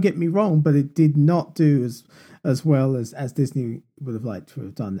money, don't get me wrong, but it did not do as well as Disney would have liked to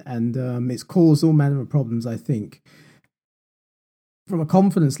have done. And it's caused all manner of problems, I think, from a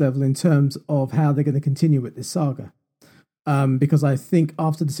confidence level in terms of how they're going to continue with this saga. Because I think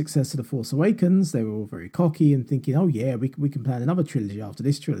after the success of The Force Awakens, they were all very cocky and thinking, oh yeah, we can plan another trilogy after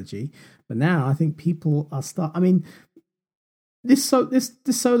this trilogy. But now I think people are I mean, this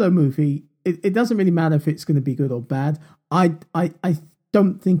Solo movie, it doesn't really matter if it's going to be good or bad. I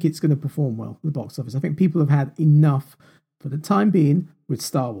don't think it's going to perform well at the box office. I think people have had enough for the time being with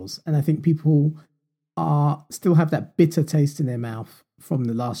Star Wars. And I think people still have that bitter taste in their mouth from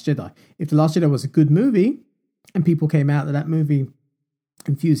The Last Jedi. If The Last Jedi was a good movie, and people came out of that movie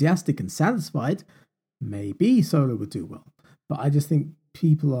enthusiastic and satisfied, maybe Solo would do well. But I just think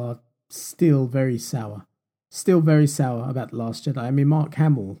people are still very sour about The Last Jedi. I mean, Mark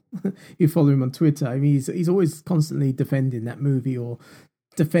Hamill, you follow him on Twitter, I mean, he's always constantly defending that movie or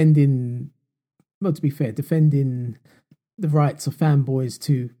defending the rights of fanboys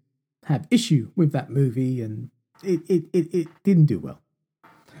to have issue with that movie, and it didn't do well.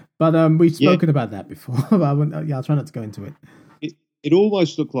 But we've spoken about that before. I'll try not to go into it. It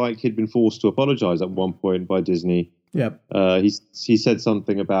almost looked like he'd been forced to apologise at one point by Disney. Yep. He said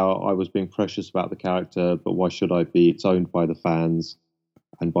something about, I was being precious about the character, but why should I be? It's owned by the fans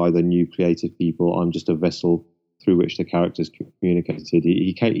and by the new creative people. I'm just a vessel through which the characters communicated.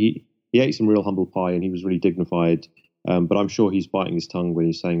 He ate some real humble pie, and he was really dignified. But I'm sure he's biting his tongue when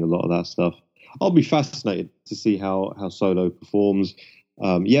he's saying a lot of that stuff. I'll be fascinated to see how Solo performs.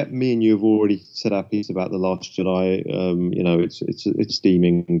 Me and you have already said our piece about The Last Jedi. It's a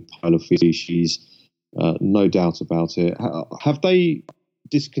steaming pile of feces, no doubt about it. Have they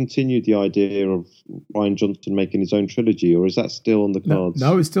discontinued the idea of Rian Johnson making his own trilogy, or is that still on the cards?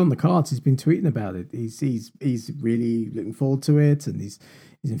 No, it's still on the cards. He's been tweeting about it. He's really looking forward to it, and he's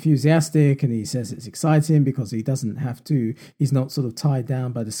enthusiastic, and he says it's exciting because he doesn't have to. He's not sort of tied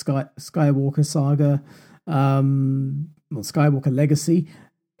down by the Skywalker saga. Skywalker legacy.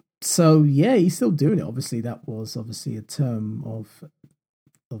 So yeah, he's still doing it. Obviously, that was a term of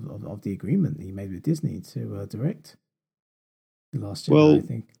the agreement that he made with Disney to direct The Last Jedi. I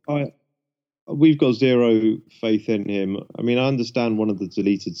think we've got zero faith in him. I mean, I understand one of the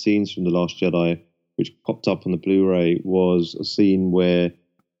deleted scenes from The Last Jedi, which popped up on the Blu-ray, was a scene where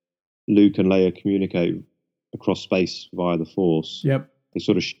Luke and Leia communicate across space via the Force. Yep. They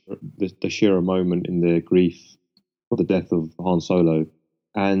sort of they share a moment in their grief for the death of Han Solo.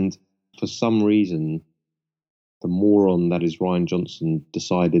 And for some reason, the moron that is Rian Johnson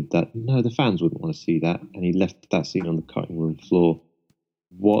decided that, no, the fans wouldn't want to see that. And he left that scene on the cutting room floor.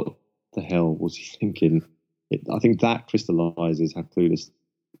 What the hell was he thinking? I think that crystallizes how clueless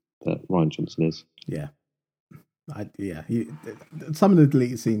that Rian Johnson is. Yeah. Some of the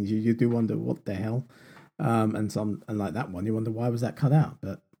deleted scenes, you do wonder what the hell. And like that one, you wonder why was that cut out?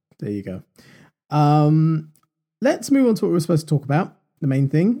 But there you go. Let's move on to what we're supposed to talk about, the main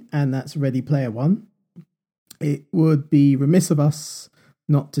thing, and that's Ready Player One. It would be remiss of us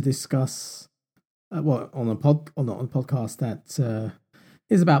not to discuss on a podcast that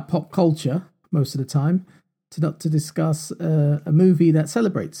is about pop culture most of the time, not to discuss a movie that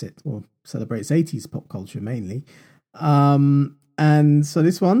celebrates it, or celebrates 80s pop culture mainly. And so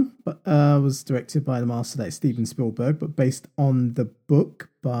this one was directed by the master, that is Steven Spielberg, but based on the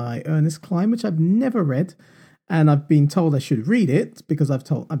book by Ernest Cline, which I've never read, and I've been told I should read it because I've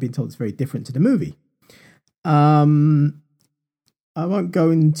been told it's very different to the movie. I won't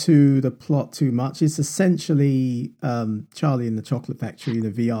go into the plot too much. It's essentially Charlie and the Chocolate Factory in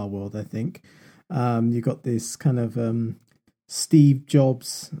a VR world, I think. You got this kind of Steve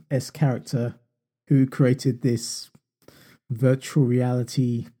Jobs-esque character who created this virtual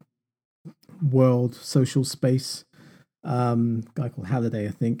reality world, social space, guy called Halliday,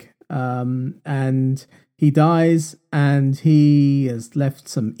 I think. And he dies, and he has left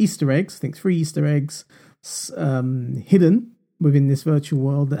some Easter eggs, I think 3 Easter eggs, hidden within this virtual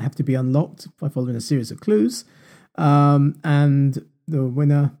world that have to be unlocked by following a series of clues. And the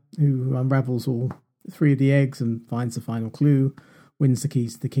winner who unravels all three of the eggs and finds the final clue wins the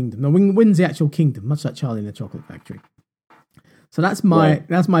keys to the kingdom. No, wins the actual kingdom, much like Charlie in the Chocolate Factory. So that's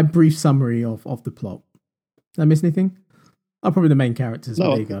my brief summary of the plot. Did I miss anything? Oh, probably the main characters.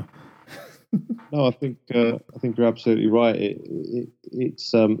 No, there you go. No, I think you're absolutely right.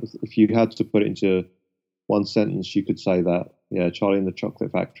 It's if you had to put it into one sentence, you could say that Charlie and the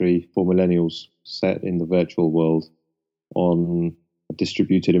Chocolate Factory for millennials, set in the virtual world on a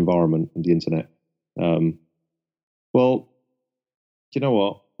distributed environment on the internet. Well, do you know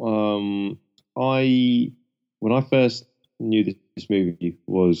what? When I first knew this movie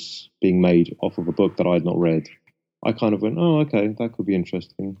was being made off of a book that I had not read, I kind of went, oh, okay, that could be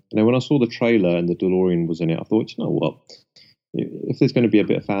interesting. And then when I saw the trailer and the DeLorean was in it, I thought, you know what? If there's going to be a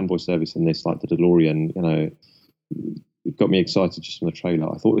bit of fanboy service in this, like the DeLorean, it got me excited just from the trailer.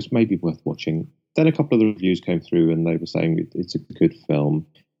 I thought it was maybe worth watching. Then a couple of the reviews came through and they were saying it's a good film.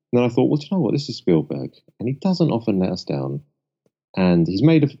 And then I thought, well, do you know what? This is Spielberg, and he doesn't often let us down. And he's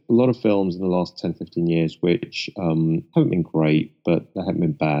made a lot of films in the last 10, 15 years, which haven't been great, but they haven't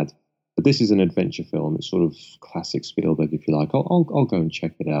been bad. But this is an adventure film. It's sort of classic Spielberg, if you like. I'll go and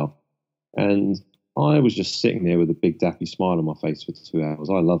check it out. And I was just sitting there with a big dappy smile on my face for 2 hours.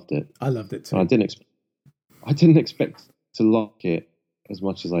 I loved it. I loved it too. And I didn't expect to like it as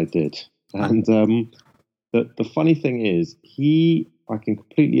much as I did. And the funny thing is, I can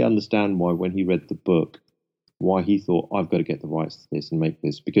completely understand why, when he read the book, why he thought, I've got to get the rights to this and make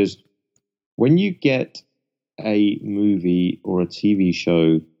this. Because when you get a movie or a TV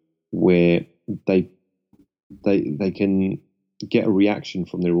show where they can get a reaction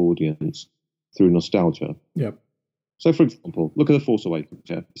from their audience through nostalgia. Yep. So, for example, look at The Force Awakens.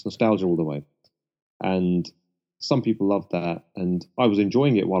 Yeah? It's nostalgia all the way. And some people love that. And I was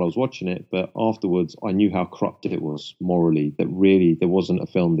enjoying it while I was watching it. But afterwards, I knew how corrupt it was morally, that really there wasn't a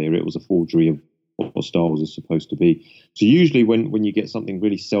film there. It was a forgery of what Star Wars is supposed to be. So usually when you get something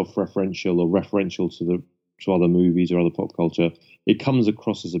really self-referential or referential to other movies or other pop culture, it comes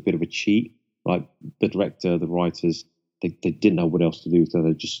across as a bit of a cheat. Like the director, the writers, they didn't know what else to do, so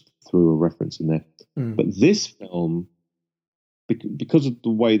they just threw a reference in there. But this film, because of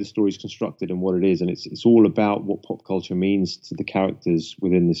the way the story is constructed and what it is, and it's all about what pop culture means to the characters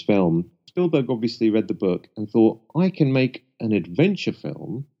within this film, Spielberg obviously read the book and thought, I can make an adventure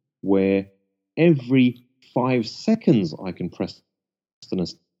film where every 5 seconds I can press and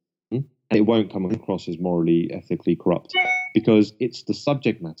it won't come across as morally, ethically corrupt, because it's the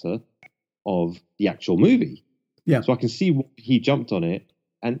subject matter of the actual movie. Yeah. So I can see why he jumped on it,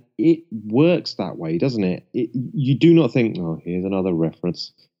 and it works that way, doesn't it? You do not think, oh, here's another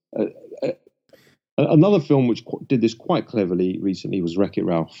reference. Another film which did this quite cleverly recently was Wreck-It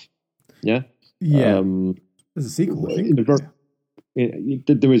Ralph. Yeah? Yeah. There's a sequel, I think.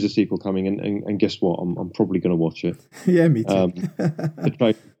 There is a sequel coming, and guess what? I'm probably going to watch it. Yeah, me too.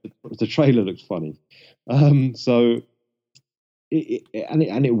 The trailer looks funny, so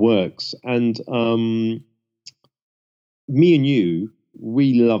it works. And me and you,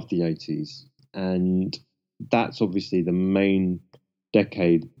 we love the 80s, and that's obviously the main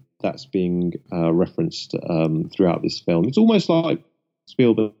decade that's being referenced throughout this film. It's almost like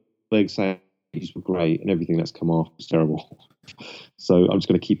Spielberg saying these were great and everything that's come after is terrible. So I'm just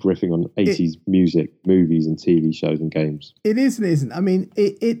going to keep riffing on 80s music, movies and TV shows and games. It is and isn't. I mean,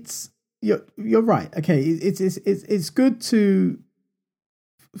 you're right. Okay, it's good to.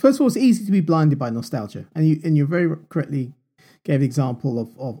 First of all, it's easy to be blinded by nostalgia, and you very correctly gave the example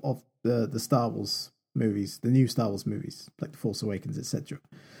of the Star Wars movies, the new Star Wars movies, like The Force Awakens, etc.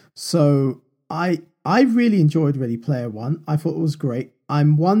 So I really enjoyed Ready Player One. I thought it was great.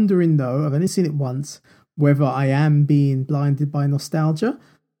 I'm wondering though, I've only seen it once, whether I am being blinded by nostalgia,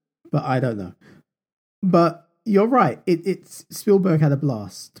 but I don't know. But you're right. It's Spielberg had a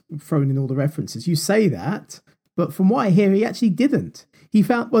blast throwing in all the references. You say that, but from what I hear, he actually didn't. He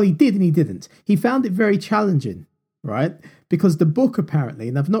did and he didn't. He found it very challenging, right? Because the book apparently,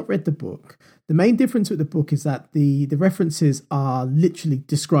 and I've not read the book, the main difference with the book is that the references are literally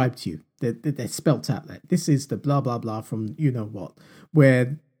described to you. They're spelt out there. This is the blah, blah, blah from you know what.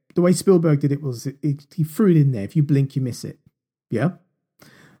 Where the way Spielberg did it was he threw it in there. If you blink, you miss it. Yeah?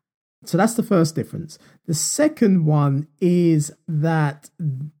 So that's the first difference. The second one is that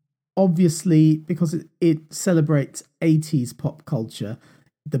obviously, because it celebrates 80s pop culture,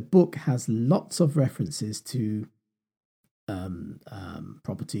 the book has lots of references to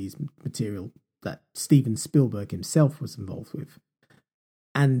properties, material that Steven Spielberg himself was involved with.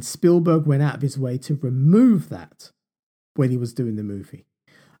 And Spielberg went out of his way to remove that when he was doing the movie.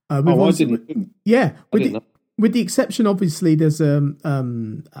 I didn't. Yeah. With the exception, obviously, there's I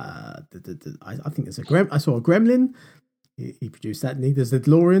think there's I saw a Gremlin. He produced that. And there's the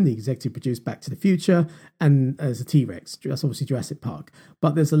DeLorean. The executive produced Back to the Future, and there's a T-Rex. That's obviously Jurassic Park.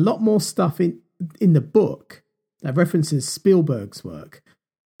 But there's a lot more stuff in the book that references Spielberg's work.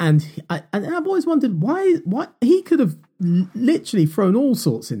 And I've always wondered why he could have literally thrown all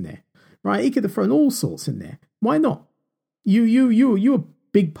sorts in there, right? He could have thrown all sorts in there. Why not? You a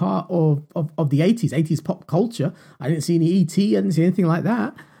big part of the 80s pop culture. I didn't see any E.T., I didn't see anything like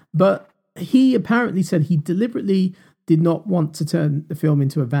that. But he apparently said he deliberately did not want to turn the film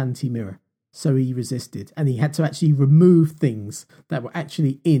into a vanity mirror. So he resisted. And he had to actually remove things that were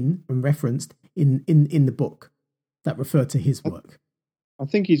actually in and referenced in the book that refer to his work. I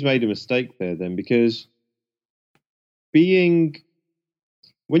think he's made a mistake there then, because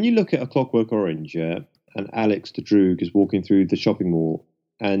when you look at A Clockwork Orange, and Alex the Droog is walking through the shopping mall,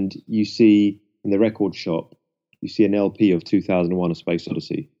 and you see in the record shop, you see an LP of 2001: A Space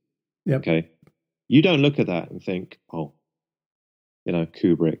Odyssey. Yep. Okay. You don't look at that and think, oh,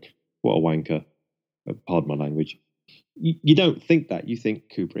 Kubrick, what a wanker. Pardon my language. You don't think that. You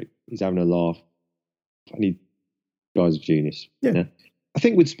think Kubrick, he's having a laugh, and he guy's a genius. Yeah. I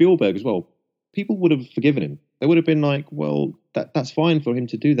think with Spielberg as well, people would have forgiven him. They would have been like, well, that's fine for him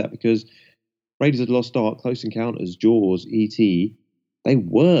to do that, because Raiders of the Lost Ark, Close Encounters, Jaws, E.T., they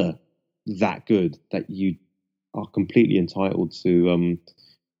were that good that you are completely entitled to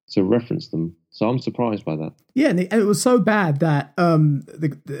reference them. So I'm surprised by that. Yeah, and it was so bad that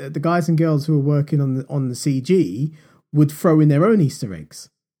the guys and girls who were working on the CG would throw in their own Easter eggs.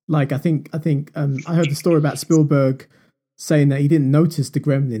 Like I think I heard the story about Spielberg saying that he didn't notice the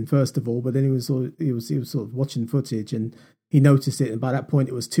gremlin first of all, but then he was sort of watching footage and he noticed it, and by that point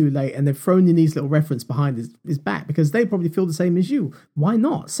it was too late. And they've thrown in these little reference behind his back because they probably feel the same as you. Why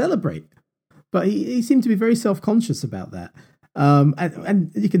not celebrate? But he seemed to be very self-conscious about that.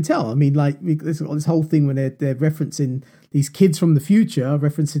 And you can tell. I mean, like there's this whole thing when they're referencing these kids from the future,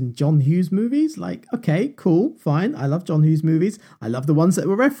 referencing John Hughes movies. Like, okay, cool, fine. I love John Hughes movies. I love the ones that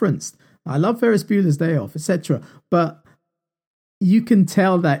were referenced. I love Ferris Bueller's Day Off, etc. But you can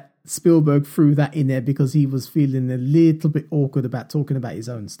tell that Spielberg threw that in there because he was feeling a little bit awkward about talking about his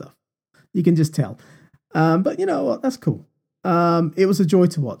own stuff. You can just tell. But you know what? That's cool. It was a joy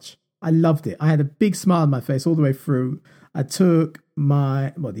to watch. I loved it. I had a big smile on my face all the way through. I took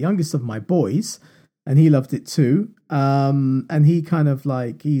the youngest of my boys, and he loved it too. And he kind of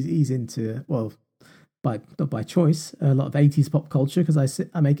like, he's into, well, not by choice, a lot of 80s pop culture, because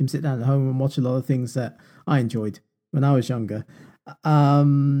I make him sit down at home and watch a lot of things that I enjoyed when I was younger.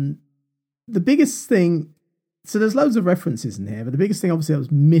 The biggest thing, so there's loads of references in here, but the biggest thing obviously I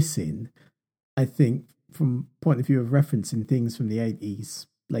was missing, I think, from point of view of referencing things from the 80s,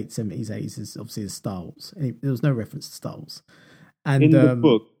 late 70s, 80s, is obviously the Star Wars. There was no reference to Star Wars. And in the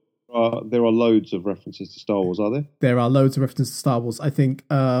book, there are loads of references to Star Wars, are there? There are loads of references to Star Wars. I think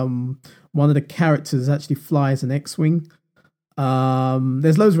one of the characters actually flies an X-Wing.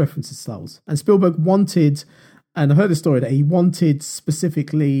 There's loads of references to Star Wars. And Spielberg wanted, and I heard the story, that he wanted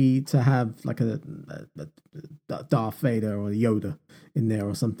specifically to have like a Darth Vader or a Yoda in there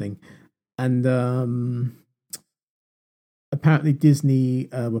or something. And apparently Disney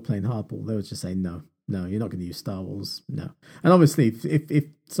were playing hardball. They were just saying, no, you're not going to use Star Wars, no. And obviously, if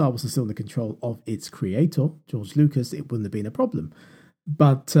Star Wars is still in the control of its creator, George Lucas, it wouldn't have been a problem.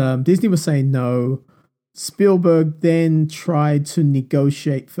 But Disney was saying no. Spielberg then tried to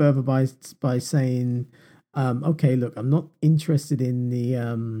negotiate further by saying, okay, look, I'm not interested in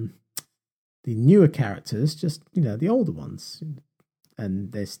the newer characters, just the older ones,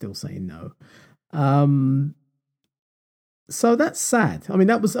 and they're still saying no. So that's sad. I mean,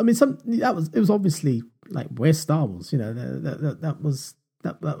 it was obviously like, where's Star Wars? That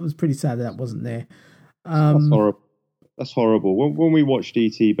was pretty sad that wasn't there. That's horrible. That's horrible. When we watched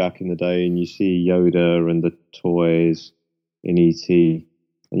E.T. back in the day, and you see Yoda and the toys in E.T.,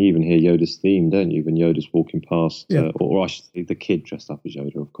 and you even hear Yoda's theme, don't you? When Yoda's walking past, yeah. Or I should say, the kid dressed up as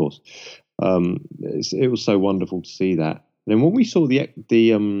Yoda, of course. It was so wonderful to see that. And then when we saw the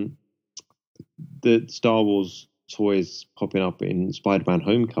Star Wars toys popping up in Spider-Man: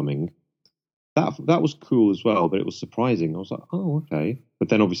 Homecoming, that was cool as well, but it was surprising. I was like, oh, okay. But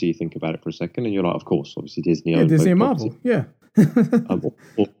then obviously you think about it for a second, and you're like, of course, obviously Disney. Yeah, Disney and Marvel, yeah.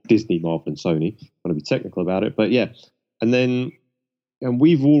 or Disney, Marvel, and Sony. I want to be technical about it, but yeah. And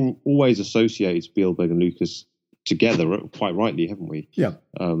we've always associated Spielberg and Lucas together, quite rightly, haven't we? Yeah.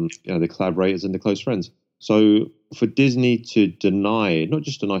 The collaborators and the close friends. So for Disney to not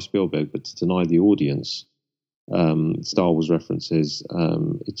just deny Spielberg, but to deny the audience Star Wars references,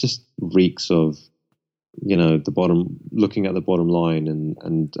 it just reeks of the bottom, looking at the bottom line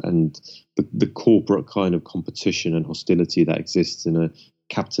and the corporate kind of competition and hostility that exists in a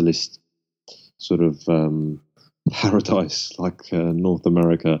capitalist sort of paradise like North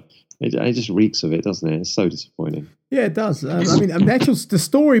America. It just reeks of it, doesn't it? It's so disappointing. Yeah, it does. The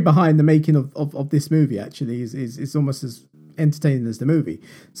story behind the making of this movie actually is almost as entertaining as the movie.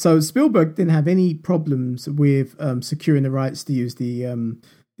 So Spielberg didn't have any problems with securing the rights to use the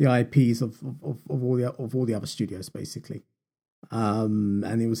IPs of all the other studios, basically.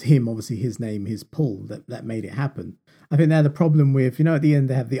 And it was him, obviously, his name, his pull that made it happen. I think they had a problem with, at the end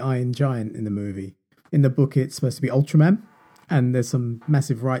they have the Iron Giant in the movie. In the book, it's supposed to be Ultraman. And there's some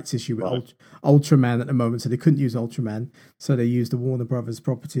massive rights issue with Ultraman at the moment, so they couldn't use Ultraman. So they used the Warner Brothers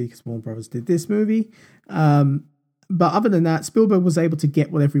property because Warner Brothers did this movie. But other than that, Spielberg was able to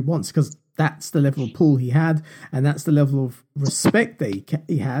get whatever he wants because that's the level of pull he had, and that's the level of respect that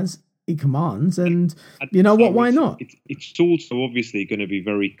he commands. And you know what? Why not? It's also obviously going to be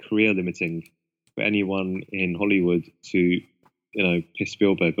very career limiting for anyone in Hollywood to, piss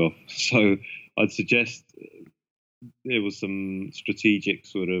Spielberg off. So I'd suggest there was some strategic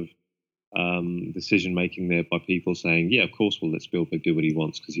sort of decision making there by people saying, yeah, of course we'll let Spielberg do what he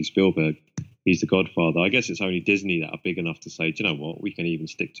wants because he's Spielberg. He's the Godfather. I guess it's only Disney that are big enough to say, do you know what? We can even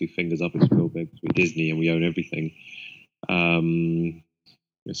stick two fingers up at Spielberg because we're Disney and we own everything. Soon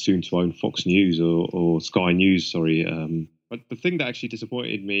to own Fox News or Sky News, sorry. But the thing that actually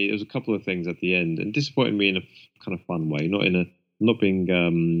disappointed me, there was a couple of things at the end, and disappointed me in a kind of fun way, not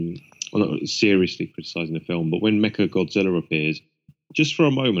seriously criticising the film, but when Mechagodzilla appears, just for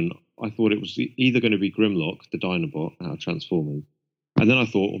a moment, I thought it was either going to be Grimlock, the Dinobot out of Transformers, and then I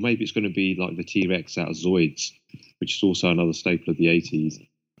thought, well, maybe it's going to be like the T-Rex out of Zoids, which is also another staple of the 80s,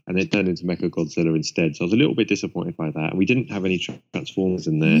 and it turned into Mechagodzilla instead. So I was a little bit disappointed by that. And we didn't have any Transformers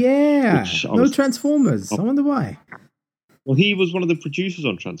in there. Yeah, no Transformers. I wonder why. Well, he was one of the producers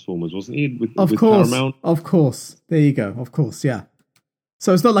on Transformers, wasn't he? With Paramount? Of course. There you go. Of course, yeah.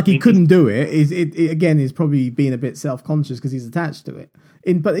 So it's not like he couldn't do it. Again, he's probably being a bit self-conscious because he's attached to it.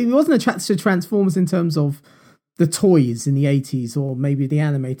 But he wasn't attached to Transformers in terms of the toys in the 80s or maybe the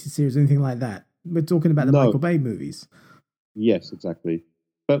animated series or anything like that. We're talking about the Michael Bay movies. Yes, exactly.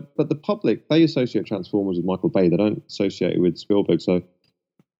 But the public, they associate Transformers with Michael Bay. They don't associate it with Spielberg. So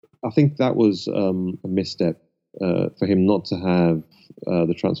I think that was a misstep for him not to have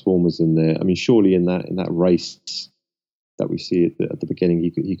the Transformers in there. I mean, surely in that race that we see at the beginning,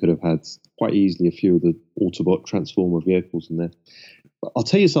 he could have had quite easily a few of the Autobot Transformer vehicles in there. But I'll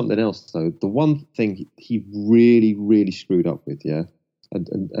tell you something else, though. The one thing he really, really screwed up with, yeah,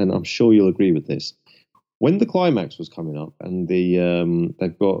 and I'm sure you'll agree with this. When the climax was coming up, and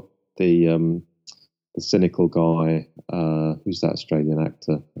they've got the cynical guy, who's that Australian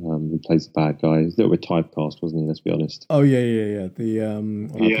actor who plays the bad guy? He's a little bit typecast, wasn't he? Let's be honest. Oh yeah.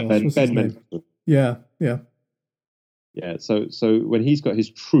 Ben Mendelsohn. Yeah. Yeah. So when he's got his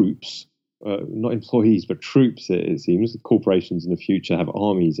troops, not employees but troops, it seems corporations in the future have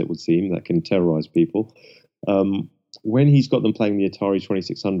armies. It would seem that can terrorize people. When he's got them playing the Atari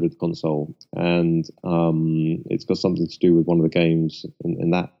 2600 console, and it's got something to do with one of the games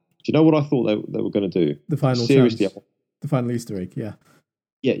in that. Do you know what I thought they were going to do? The final Easter egg, yeah.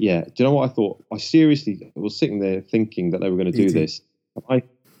 Yeah. Do you know what I thought? I seriously was sitting there thinking that they were going to do this.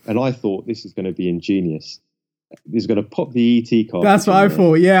 And I thought this is going to be ingenious. He's going to pop the ET card. That's what I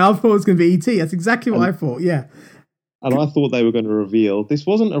thought. Yeah, I thought it was going to be ET. That's exactly what I thought, yeah. And I thought they were going to reveal this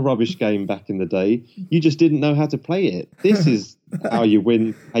wasn't a rubbish game back in the day. You just didn't know how to play it. This is how you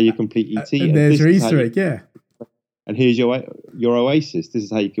win, how you complete ET. And there's your Easter egg, yeah. And here's your Oasis. This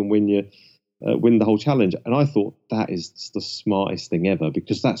is how you can win the whole challenge. And I thought that is the smartest thing ever,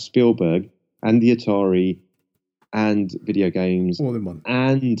 because that's Spielberg and the Atari and video games all in one,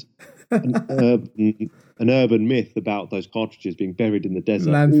 and an urban myth about those cartridges being buried in the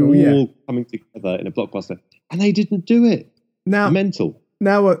desert, all coming together in a blockbuster. And they didn't do it. Mental.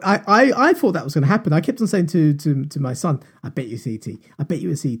 Now, I thought that was going to happen. I kept on saying to my son, I bet you it's E.T. I bet you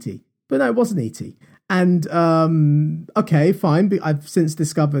it's E.T. But no, it wasn't E.T. And, okay, fine. But I've since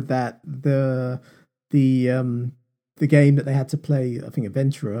discovered that the game that they had to play, I think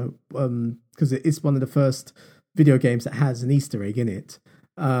Adventurer, because it's one of the first video games that has an Easter egg in it.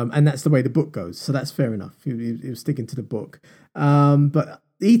 And that's the way the book goes. So that's fair enough. He was sticking to the book. But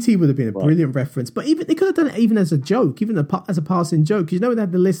E.T. would have been a brilliant reference, but even they could have done it even as a joke, even as a passing joke. They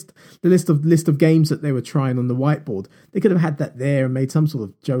had the list of games that they were trying on the whiteboard. They could have had that there and made some sort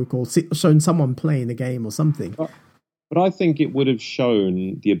of joke or shown someone playing the game or something. But I think it would have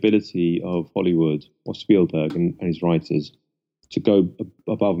shown the ability of Hollywood or Spielberg and his writers to go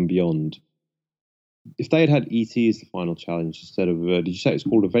above and beyond if they had ET as the final challenge instead of did you say it's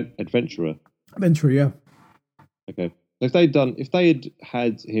called Adventurer? Adventure, yeah. Okay. If they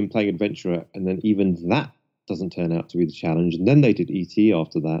had him playing Adventurer, and then even that doesn't turn out to be the challenge, and then they did ET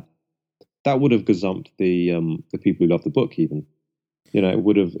after that, that would have gazumped the people who love the book. Even, it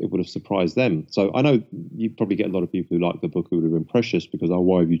would have surprised them. So I know you probably get a lot of people who like the book who would have been precious because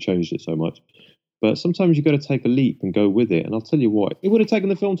why have you changed it so much? But sometimes you've got to take a leap and go with it. And I'll tell you what, it would have taken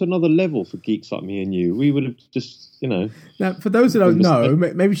the film to another level for geeks like me and you. We would have just, Now, for those who don't know,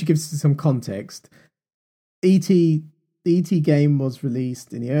 maybe we should give some context. E.T. The E.T. game was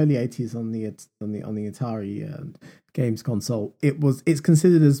released in the early 80s on the Atari games console. It's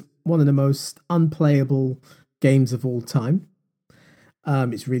considered as one of the most unplayable games of all time.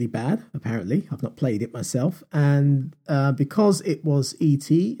 It's really bad, apparently. I've not played it myself. And because it was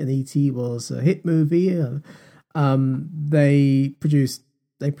E.T. and E.T. was a hit movie, they produced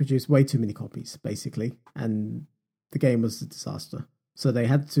way too many copies, basically. And the game was a disaster. So they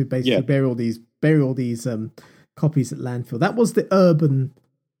had to basically bury all these copies at landfill. That was the urban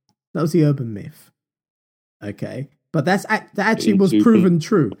myth. Okay. But that actually was proven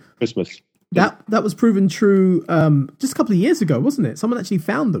true. Christmas. That was proven true just a couple of years ago, wasn't it? Someone actually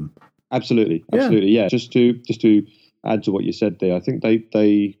found them. Absolutely. Yeah. Just to add to what you said there, I think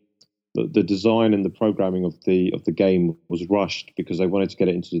the design and the programming of the game was rushed because they wanted to get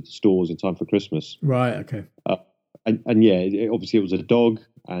it into the stores in time for Christmas. Right. Okay. Obviously it was a dog,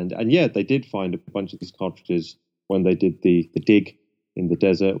 and they did find a bunch of these cartridges when they did the dig in the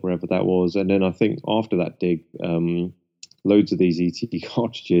desert, wherever that was, and then I think after that dig, loads of these ET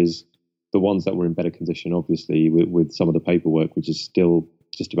cartridges. The ones that were in better condition, obviously, with some of the paperwork, which is still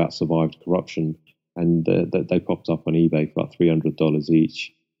just about survived corruption, and they popped up on eBay for about $300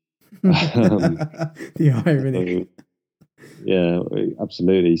 each. The irony. Yeah,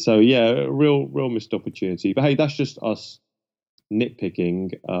 absolutely. So yeah, real missed opportunity. But hey, that's just us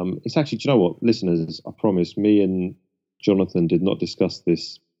nitpicking. It's actually, do you know what, listeners? I promise, me and Jonathan did not discuss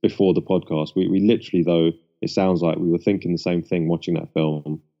this before the podcast. We literally, though, it sounds like we were thinking the same thing watching that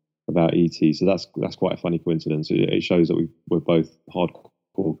film about ET, so that's quite a funny coincidence. It shows that we're both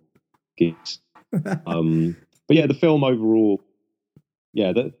hardcore geeks. But yeah, the film overall,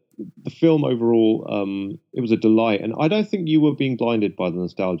 it was a delight, and I don't think you were being blinded by the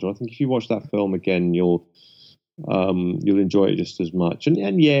nostalgia. I think if you watch that film again, you'll enjoy it just as much.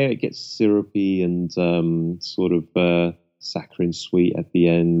 And yeah, it gets syrupy and sort of saccharine sweet at the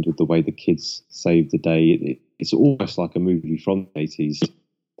end with the way the kids save the day. It's almost like a movie from the 80s.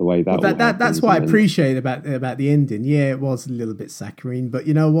 The way that's what I appreciate about the ending. Yeah, it was a little bit saccharine, but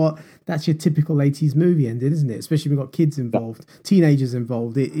you know what? That's your typical 80s movie ending, isn't it? Especially when we've got kids involved, teenagers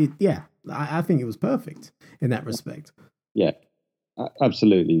involved. I think it was perfect in that respect. Yeah,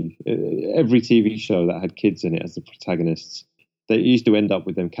 absolutely. Every TV show that had kids in it as the protagonists, they used to end up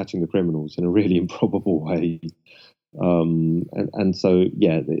with them catching the criminals in a really improbable way. And so,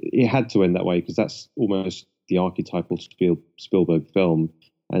 yeah, it had to end that way because that's almost the archetypal Spielberg film.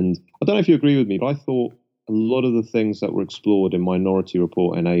 And I don't know if you agree with me, but I thought a lot of the things that were explored in Minority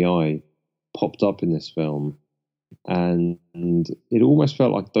Report and AI popped up in this film. And it almost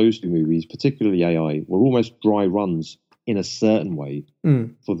felt like those two movies, particularly AI, were almost dry runs in a certain way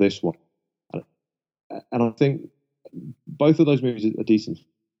for this one. And I think both of those movies are decent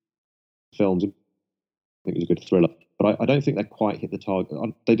films. I think it was a good thriller. But I don't think they quite hit the target.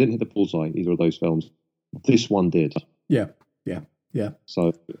 They didn't hit the bullseye, either of those films. This one did. Yeah.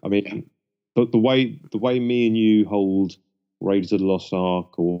 So, I mean, but the way me and you hold Raiders of the Lost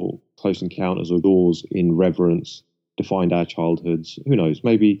Ark or Close Encounters of Doors in reverence defined our childhoods. Who knows?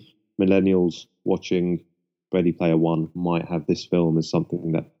 Maybe millennials watching Ready Player One might have this film as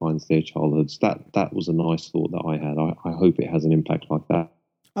something that defines their childhoods. That was a nice thought that I had. I hope it has an impact like that.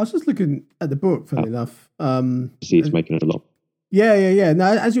 I was just looking at the book, funny enough. See, it's making it a lot. Yeah.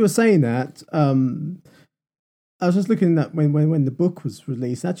 Now, as you were saying that, I was just looking at when the book was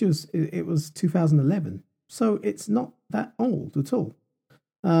released. Actually, it was 2011, so it's not that old at all.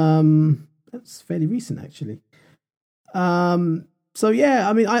 That's fairly recent, actually. So yeah,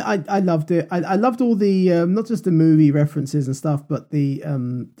 I mean, I loved it. I loved all the not just the movie references and stuff, but the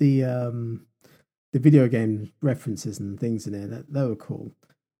video game references and things in there. That were cool.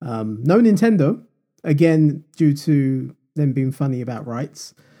 No Nintendo, again, due to them being funny about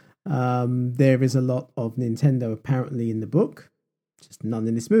rights. There is a lot of Nintendo apparently in the book, just none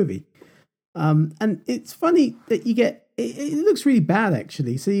in this movie. And it's funny that you get it looks really bad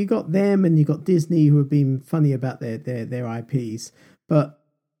actually. So you got them and you got Disney who have been funny about their IPs. But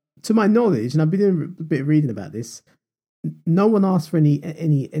to my knowledge, and I've been doing a bit of reading about this, no one asked for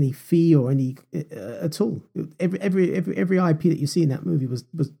any fee or any at all. Every IP that you see in that movie was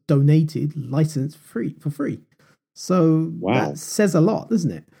donated, licensed for free. So that says a lot,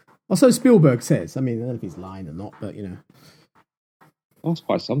 doesn't it? Also, Spielberg says. I mean, I don't know if he's lying or not, but that's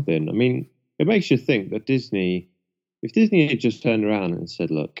quite something. I mean, it makes you think that if Disney had just turned around and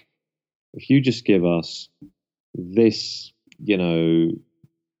said, "Look, if you just give us this, royalty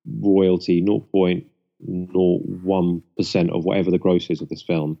 0.01% of whatever the gross is of this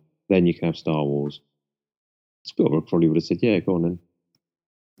film, then you can have Star Wars." Spielberg probably would have said, "Yeah, go on then."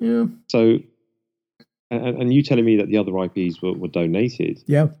 Yeah. So, and you telling me that the other IPs were donated?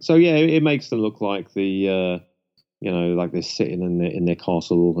 Yeah. So yeah, it makes them look like like they're sitting in their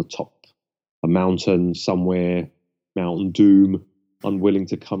castle atop a mountain somewhere, Mountain Doom, unwilling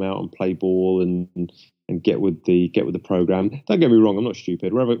to come out and play ball and get with the program. Don't get me wrong, I'm not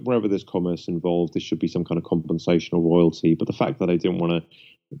stupid. Wherever there's commerce involved, there should be some kind of compensation or royalty. But the fact that they didn't want to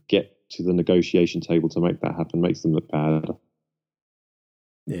get to the negotiation table to make that happen makes them look bad.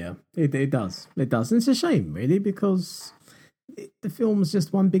 Yeah, it does. It does. And it's a shame, really, because the film is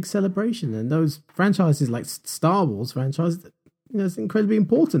just one big celebration. And those franchises like Star Wars franchise, it's incredibly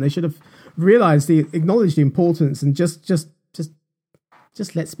important. They should have acknowledged the importance and just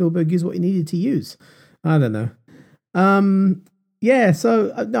let Spielberg use what he needed to use. I don't know. Yeah,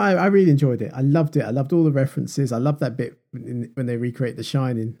 so no, I really enjoyed it. I loved it. I loved all the references. I loved that bit when they recreate The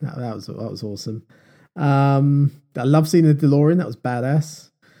Shining. That was awesome. I love seeing the DeLorean. That was badass.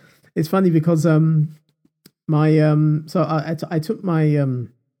 It's funny because I took my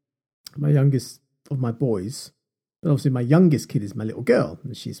my youngest of my boys, but obviously my youngest kid is my little girl,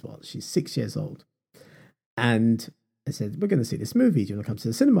 and she's 6 years old, and I said, "We're going to see this movie. Do you want to come to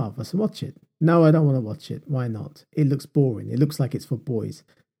the cinema with us and watch it?" "No, I don't want to watch it." "Why not?" "It looks boring. It looks like it's for boys."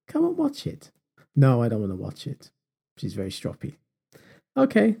 "Come and watch it." "No, I don't want to watch it." She's very stroppy.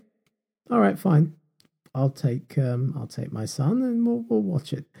 "Okay, all right, fine. I'll take my son and we'll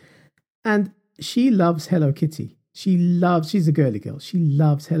watch it." And she loves Hello Kitty. She's a girly girl. She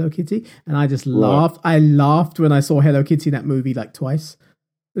loves Hello Kitty, and I just laughed. I laughed when I saw Hello Kitty in that movie like twice.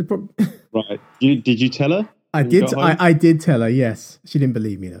 Right? Did you tell her? I did. I did tell her. Yes, she didn't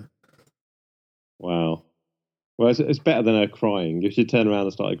believe me though. Wow. Well, it's better than her crying. If she turned around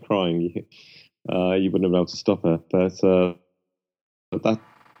and started crying, you wouldn't have been able to stop her. But that's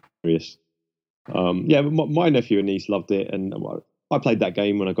serious. Yeah, but my nephew and niece loved it, and I played that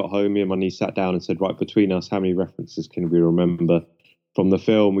game when I got home. Me and my niece sat down and said, "Right, between us, how many references can we remember from the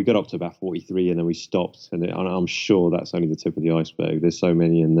film?" We got up to about 43, and then we stopped. And I'm sure that's only the tip of the iceberg. There's so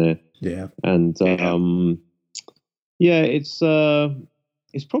many in there. Yeah, and it's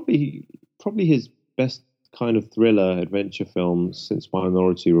probably his best kind of thriller adventure film since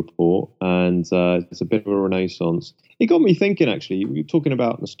Minority Report, and it's a bit of a renaissance. It got me thinking, actually. We were talking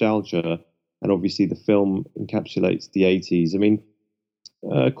about nostalgia, and obviously the film encapsulates the 80s. I mean,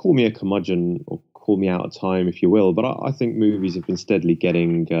 call me a curmudgeon or call me out of time, if you will, but I think movies have been steadily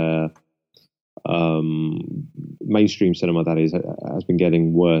getting mainstream cinema, that is, has been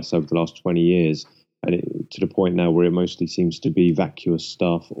getting worse over the last 20 years, and to the point now where it mostly seems to be vacuous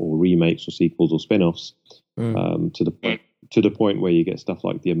stuff or remakes or sequels or spin-offs, to the point where you get stuff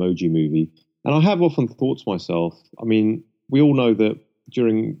like the Emoji Movie. And I have often thought to myself, I mean, we all know that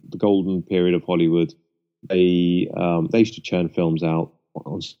during the golden period of Hollywood, they used to churn films out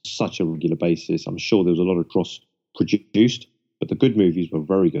on such a regular basis. I'm sure there was a lot of dross produced, but the good movies were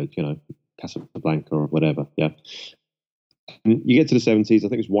very good, Casablanca or whatever, yeah. And you get to the 70s, I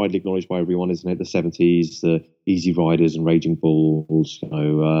think it's widely acknowledged by everyone, isn't it? The 70s, the Easy Riders and Raging Bulls,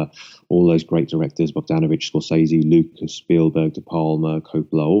 all those great directors, Bogdanovich, Scorsese, Lucas, Spielberg, De Palma,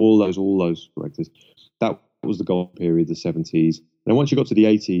 Coppola, all those directors. That was the golden period, the 70s. And once you got to the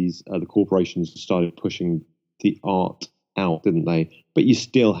 80s, the corporations started pushing the art out, didn't they? But you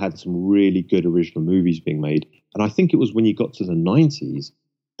still had some really good original movies being made. And I think it was when you got to the 90s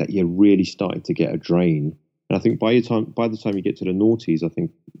that you really started to get a drain. And I think by the time you get to the noughties, I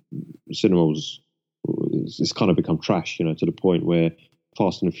think cinema it's kind of become trash, to the point where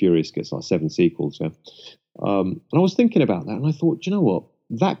Fast and the Furious gets like 7 sequels. Yeah. And I was thinking about that, and I thought, you know what?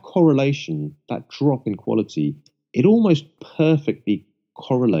 That correlation, that drop in quality, it almost perfectly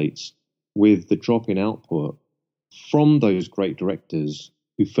correlates with the drop in output from those great directors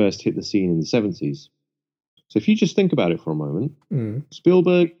who first hit the scene in the 70s. So if you just think about it for a moment,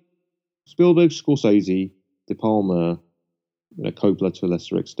 Spielberg, Scorsese, De Palma, Coppola to a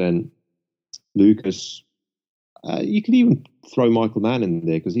lesser extent, Lucas, you could even throw Michael Mann in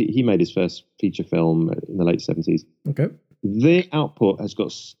there because he made his first feature film in the late 70s. Okay. Their output has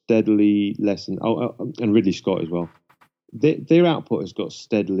got steadily less, and Ridley Scott as well. their output has got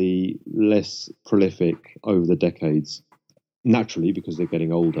steadily less prolific over the decades, naturally because they're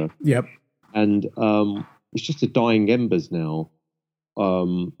getting older. Yep. And it's just the dying embers now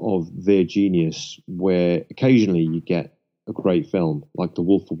of their genius, where occasionally you get a great film like The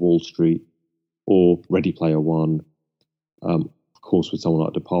Wolf of Wall Street or Ready Player One. Of course, with someone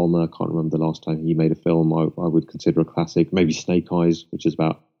like De Palma, I can't remember the last time he made a film I would consider a classic. Maybe Snake Eyes, which is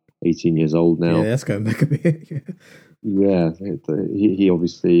about 18 years old now. Yeah, that's going back a bit. Yeah, he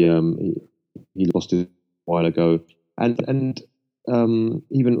obviously he lost it a while ago, and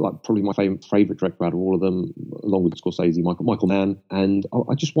even like probably my favorite director out of all of them, along with Scorsese, Michael Mann. And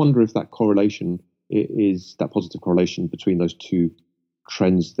I just wonder if that correlation is that positive correlation between those two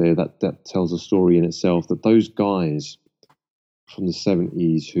trends there that tells a story in itself, that those guys from the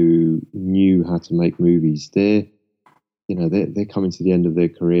 70s who knew how to make movies, they're coming to the end of their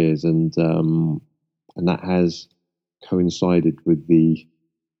careers, and that has coincided with the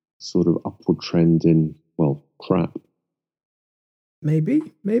sort of upward trend in, well, crap. Maybe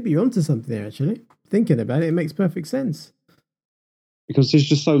you're onto something there, actually. Thinking about it, it makes perfect sense. Because there's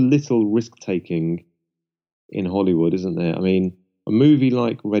just so little risk-taking in Hollywood, isn't there? I mean, a movie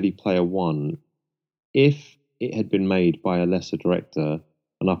like Ready Player One, if it had been made by a lesser director,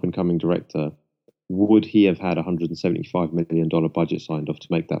 an up-and-coming director, would he have had a $175 million budget signed off to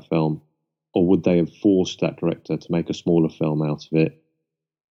make that film? Or would they have forced that director to make a smaller film out of it,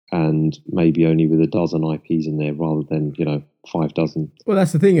 and maybe only with a dozen IPs in there rather than, 5 dozen? Well,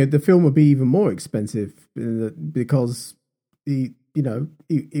 that's the thing. The film would be even more expensive because he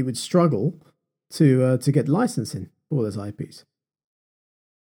would struggle to get licensing for those IPs.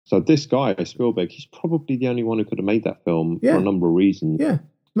 So this guy, Spielberg, he's probably the only one who could have made that film for a number of reasons. Yeah,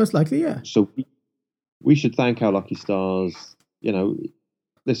 most likely, yeah. So we should thank our lucky stars.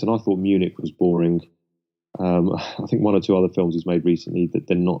 Listen, I thought Munich was boring. I think one or two other films he's made recently that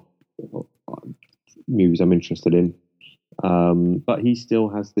they're not movies I'm interested in. But he still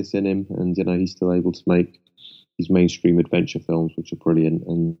has this in him, and he's still able to make these mainstream adventure films, which are brilliant.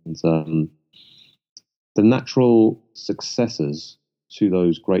 And the natural successors to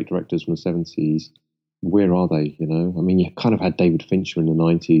those great directors from the 70s, where are they? I mean, you kind of had David Fincher in the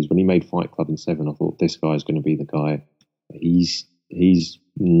 90s when he made Fight Club in 7. I thought this guy's going to be the guy. He's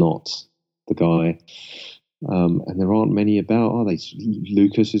not the guy. And there aren't many about, are they?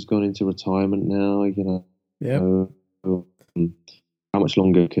 Lucas has gone into retirement now. Yeah. How much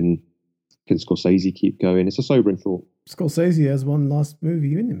longer can Scorsese keep going? It's a sobering thought. Scorsese has one last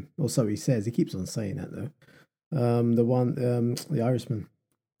movie in him, or so he says. He keeps on saying that though. The Irishman.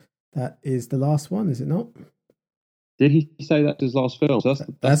 That is the last one, is it not? Did he say that his last film? So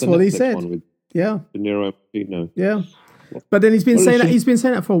that's what Netflix he said. One with De Niro and Pacino. Yeah, but then he's been saying that. He's been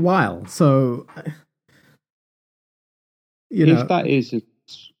saying that for a while. So, if that is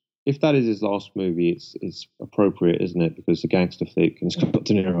his last movie, it's appropriate, isn't it? Because it's a gangster flick and it's got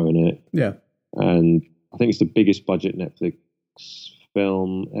De Niro in it. Yeah, and I think it's the biggest budget Netflix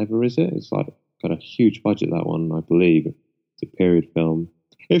film ever. Is it? It's like got a huge budget, that one, I believe. It's a period film.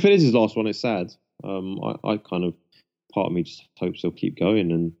 If it is his last one, it's sad. I kind of, part of me just hopes he'll keep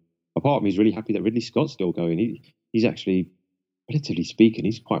going, and a part of me is really happy that Ridley Scott's still going. He's actually, relatively speaking,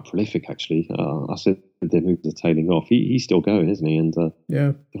 he's quite prolific, actually. I said the movies are tailing off. He's still going, isn't he? And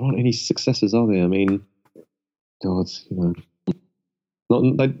there aren't any successors, are there? I mean, God,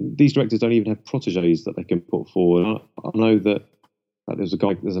 these directors don't even have proteges that they can put forward. I know that there's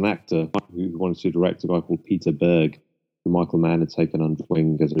an actor who wanted to direct, a guy called Peter Berg, who Michael Mann had taken under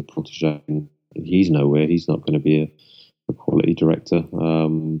wing as a protege, and he's nowhere. He's not going to be a quality director.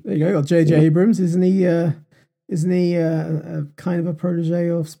 There you go. Got J.J. Abrams, isn't he? Isn't he a kind of a protege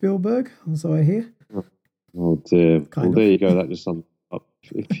of Spielberg? So I hear. Oh dear. There you go. That just sums up.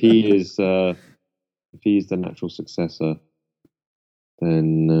 If he is the natural successor,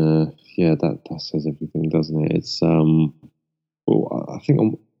 then that says everything, doesn't it? It's well, I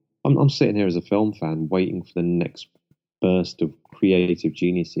think I'm sitting here as a film fan, waiting for the next burst of creative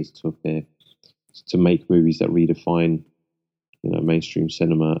geniuses to appear, to make movies that redefine, mainstream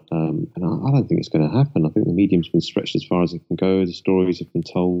cinema. And I don't think it's going to happen. I think the medium's been stretched as far as it can go. The stories have been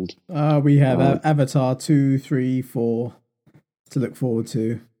told. We have Avatar 2, 3, 4 to look forward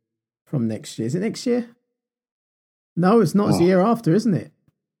to from next year. Is it next year? No, it's not. It's the year after, isn't it?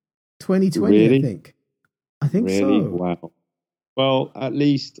 2020, really? I think really? So. Wow. Well, at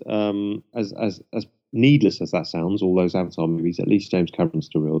least as needless as that sounds, all those Avatar movies, at least James Cameron's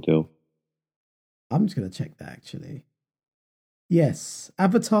the real deal. I'm just going to check that, actually. Yes,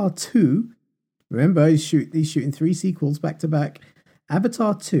 Avatar 2. Remember, he's shooting 3 sequels back to back.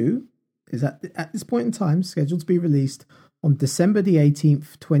 Avatar 2 is at this point in time scheduled to be released on December the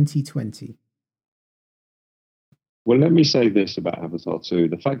 18th, 2020. Well, let me say this about Avatar 2.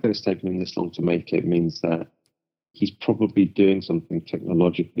 The fact that it's taken him this long to make it means that he's probably doing something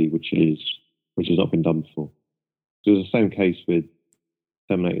technologically which has not been done before. So it was the same case with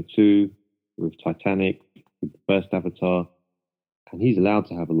Terminator 2, with Titanic, with the first Avatar, and he's allowed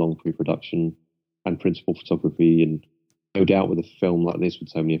to have a long pre-production and principal photography, and no doubt with a film like this with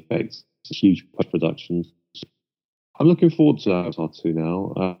so many effects, it's a huge post-production. I'm looking forward to Avatar 2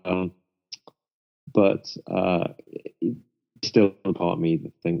 now, but still a part of me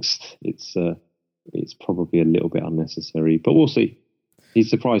that thinks it's probably a little bit unnecessary, but we'll see. He's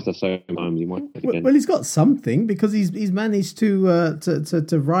surprised us so many times. He might get again. Well, he's got something because he's managed to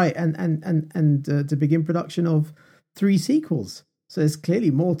write and to begin production of 3 sequels. So there's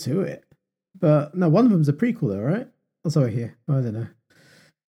clearly more to it. But no, one of them's a prequel, though, right? Oh, sorry, here. I don't know.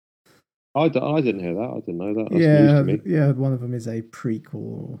 I didn't hear that. I didn't know that. That's news to me. Yeah, one of them is a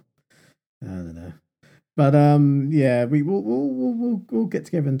prequel. I don't know. But yeah, we'll get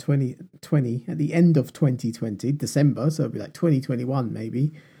together in 2020 at the end of 2020, December. So it'll be like 2021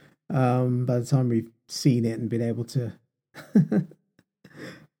 maybe. By the time we've seen it and been able to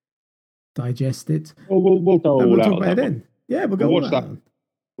digest it. Well, we'll go all we'll out talk about it that then. one. Yeah, we'll go We'll all watch out.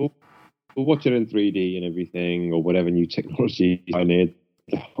 that. We'll watch it in 3D and everything, or whatever new technology I need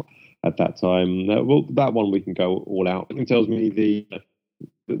at that time. That one we can go all out. It tells me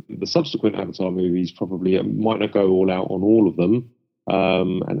the subsequent Avatar movies probably might not go all out on all of them.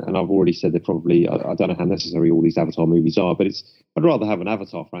 And I've already said they probably, I don't know how necessary all these Avatar movies are, but I'd rather have an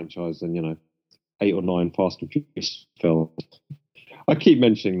Avatar franchise than 8 or 9 Fast and Furious films. I keep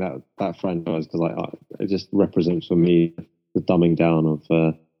mentioning that franchise because it just represents for me the dumbing down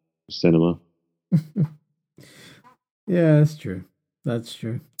of cinema. Yeah, that's true. That's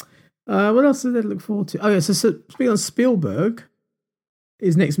true. What else did they look forward to? Oh yeah, so speaking of Spielberg,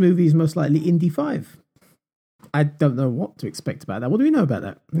 his next movie is most likely Indy 5. I don't know what to expect about that. What do we know about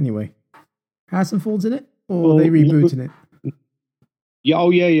that anyway? Harrison Ford's in it, or are they rebooting it?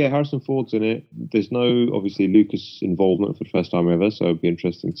 Yeah, Harrison Ford's in it. There's no, obviously, Lucas involvement for the first time ever, so it'd be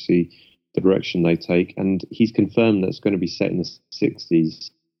interesting to see the direction they take. And he's confirmed that it's going to be set in the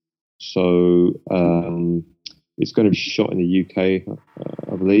 60s. So it's going to be shot in the UK,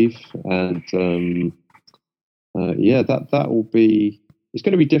 I believe. And that will be. It's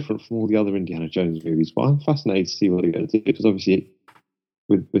going to be different from all the other Indiana Jones movies, but I'm fascinated to see what they're going to do, because obviously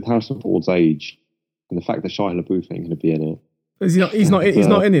with Harrison Ford's age and the fact that Shia LaBeouf ain't going to be in it. Is he not? He's not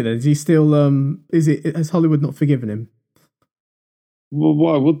in it. Is he still? Has Hollywood not forgiven him? Well,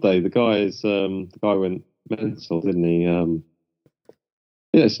 why would they? The guy went mental, didn't he?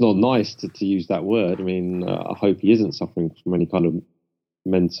 It's not nice to use that word. I mean, I hope he isn't suffering from any kind of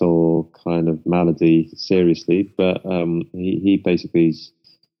mental kind of malady seriously, but he basically's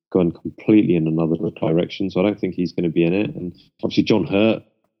gone completely in another direction, so I don't think he's going to be in it. And obviously John Hurt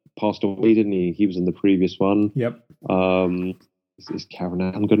passed away, didn't he? He was in the previous one. Yep. Is Karen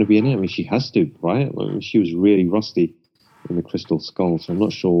Ann going to be in it? I mean, she has to, right? I mean, she was really rusty in the Crystal Skull, so I'm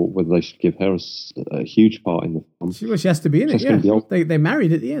not sure whether they should give her a huge part in the film. She has to be in it, yeah. They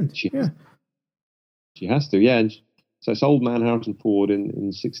married at the end. She has to, yeah. And so it's old man Harrison Ford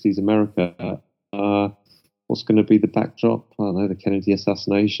in 60s America. What's going to be the backdrop? I don't know, the Kennedy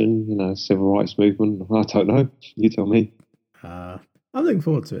assassination, civil rights movement. I don't know. You tell me. I'm looking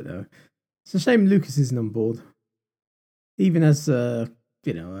forward to it, though. It's a shame Lucas isn't on board. Even as, a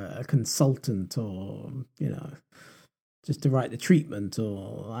consultant or, just to write the treatment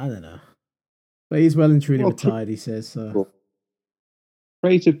or, I don't know. But he's well and truly retired, he says. So.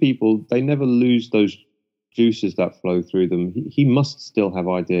 Creative people, they never lose those juices that flow through them. He must still have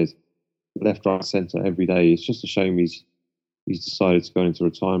ideas left, right, centre every day. It's just a shame he's decided to go into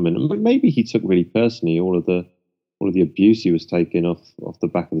retirement. And maybe he took really personally all of the abuse he was taking off the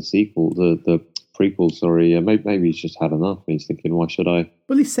back of the sequel, the prequel. Sorry, maybe he's just had enough. And he's thinking, why should I?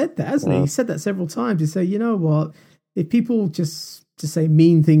 Well, he said that, hasn't he? He said that several times. He said, you know what? If people just say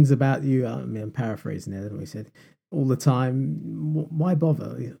mean things about you, I mean, I'm paraphrasing there. That's what he said all the time. Why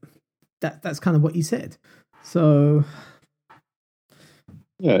bother? That's kind of what he said. So,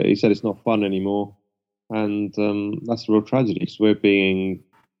 yeah, he said it's not fun anymore, and that's a real tragedy because we're being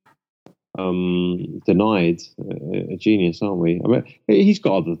denied a genius, aren't we? I mean, he's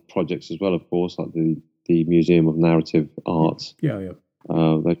got other projects as well, of course, like the Museum of Narrative Art. Yeah.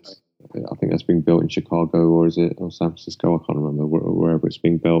 I think that's being built in Chicago, or is it or San Francisco? I can't remember wherever it's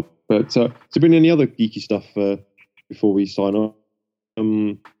being built. But has there been any other geeky stuff before we sign off?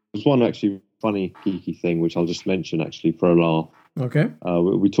 There's one actually funny geeky thing which I'll just mention actually for a laugh. Okay.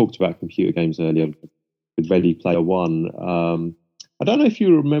 We talked about computer games earlier with Ready Player One. I don't know if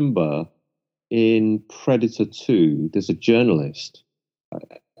you remember in Predator 2, there's a journalist,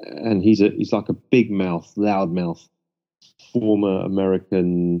 and he's like a big mouth, loud mouth, former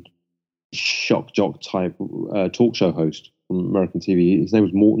American shock jock type talk show host from American TV. His name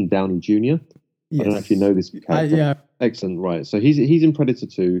was Morton Downey Jr. Yes. I don't know if you know this character. Yeah. Excellent, right. So he's in Predator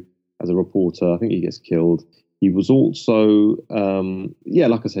 2 as a reporter. I think he gets killed. He was also,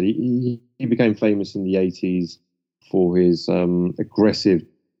 like I said, he became famous in the 80s for his aggressive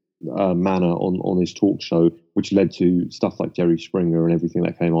manner on his talk show, which led to stuff like Jerry Springer and everything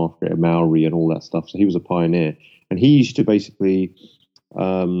that came after it, Maori and all that stuff. So he was a pioneer. And he used to basically,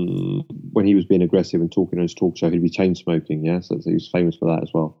 when he was being aggressive and talking on his talk show, he'd be chain smoking. Yeah, so he was famous for that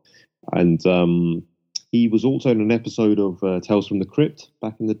as well. And he was also in an episode of Tales from the Crypt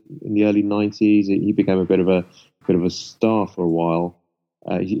back in the early 90s. He became a bit of a star for a while.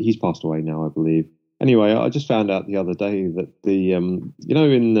 He's passed away now, I believe. Anyway, I just found out the other day that the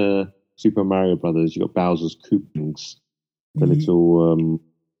in Super Mario Brothers, you got Bowser's Koopalings, the little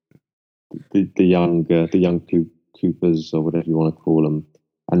the young Koopas or whatever you want to call them,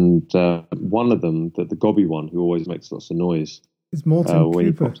 and one of them, the gobby one, who always makes lots of noise. It's Morton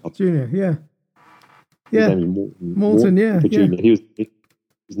Cooper Jr. Yeah. Yeah, his name is Morton, yeah. Jr. He was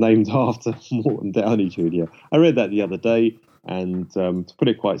named after Morton Downey Jr. I read that the other day, and to put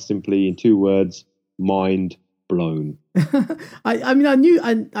it quite simply in 2 words, mind blown. I mean, I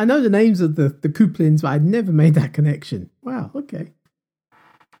know the names of the Koopalings, but I'd never made that connection. Wow, okay.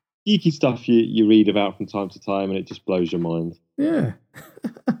 Geeky stuff you read about from time to time, and it just blows your mind. Yeah.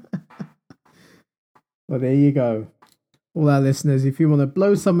 Well, there you go. All our listeners, if you want to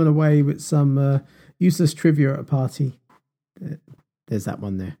blow someone away with some useless trivia at a party, there's that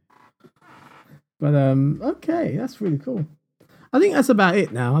one there. But okay, that's really cool. I think that's about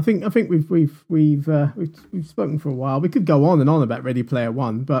it now. I think we've spoken for a while. We could go on and on about Ready Player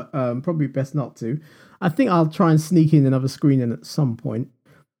One, but probably best not to. I think I'll try and sneak in another screening at some point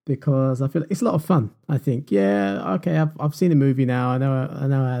because I feel like it's a lot of fun. I think, yeah, okay, I've seen the movie now. I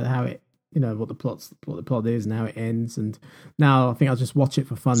know how it, what the plot is and how it ends. And now I think I'll just watch it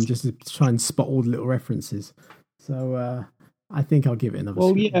for fun, just to try and spot all the little references. So I think I'll give it another.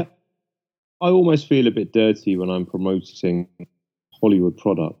 Well, yeah, I almost feel a bit dirty when I'm promoting Hollywood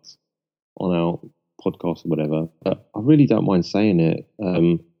products on our podcast or whatever, but I really don't mind saying it.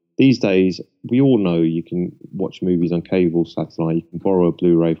 These days, we all know you can watch movies on cable, satellite, you can borrow a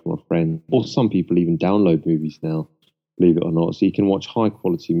Blu-ray from a friend, or some people even download movies now, believe it or not. So you can watch high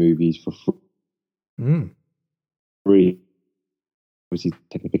quality movies for free. Obviously,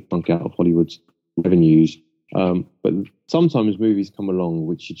 taking a big chunk out of Hollywood's revenues. But sometimes movies come along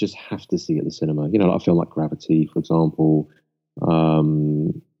which you just have to see at the cinema. Like a film like Gravity, for example.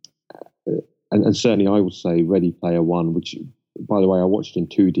 And certainly I would say Ready Player One, which, by the way, I watched in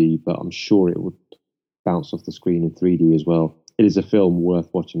 2D, but I'm sure it would bounce off the screen in 3D as well. It is a film worth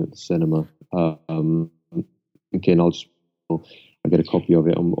watching at the cinema. Thinking I'll get a copy of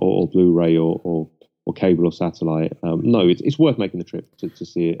it or Blu-ray or cable or satellite. No, it's worth making the trip to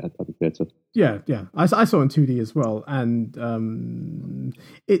see it at the theatre. Yeah. I saw it in 2D as well, and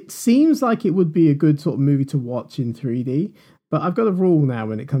it seems like it would be a good sort of movie to watch in 3D. But I've got a rule now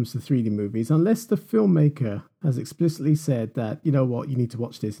when it comes to 3D movies. Unless the filmmaker has explicitly said that, you know what, you need to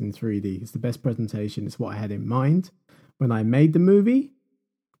watch this in 3D. It's the best presentation. It's what I had in mind when I made the movie.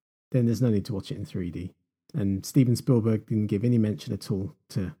 Then there's no need to watch it in 3D. And Steven Spielberg didn't give any mention at all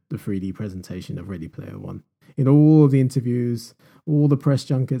to the 3D presentation of Ready Player One. In all of the interviews, all the press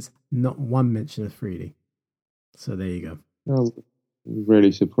junkets, not one mention of 3D. So there you go. Oh,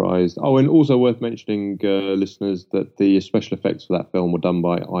 really surprised. Oh, and also worth mentioning, listeners, that the special effects for that film were done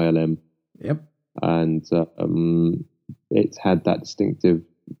by ILM. Yep. And it had that distinctive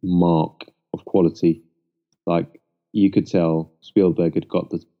mark of quality. Like, you could tell Spielberg had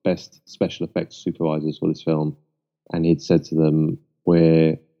got the best special effects supervisors for this film, and he'd said to them,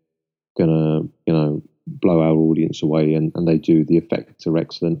 we're gonna, blow our audience away, and they do. The effects are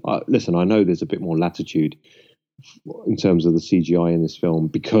excellent. Listen, I know there's a bit more latitude in terms of the CGI in this film,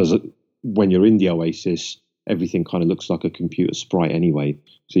 because when you're in the Oasis, everything kind of looks like a computer sprite anyway,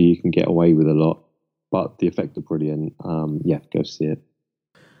 so you can get away with a lot, but the effects are brilliant. Go see it.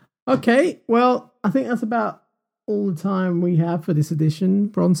 Okay, well, I think that's about all the time we have for this edition.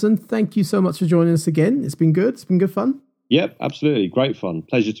 Bronson, thank you so much for joining us again. It's been good fun. Yep, absolutely, great fun.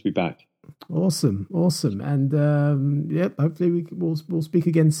 Pleasure to be back. Awesome. And hopefully we'll speak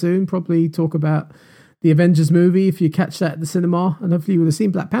again soon, probably talk about the Avengers movie, if you catch that at the cinema, and hopefully you would have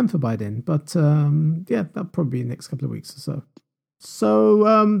seen Black Panther by then. But that'll probably be the next couple of weeks or so.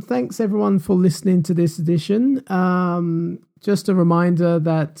 So thanks everyone for listening to this edition. Just a reminder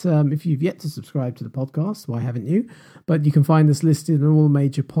that if you've yet to subscribe to the podcast, why haven't you? But you can find us listed in all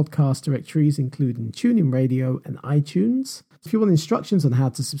major podcast directories, including TuneIn Radio and iTunes. If you want instructions on how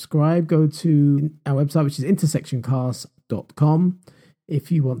to subscribe, go to our website, which is intersectioncast.com.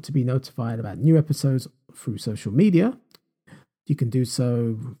 If you want to be notified about new episodes through social media, you can do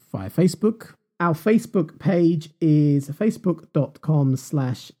so via Facebook. Our Facebook page is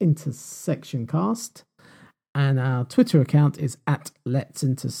facebook.com/intersectioncast. And our Twitter account is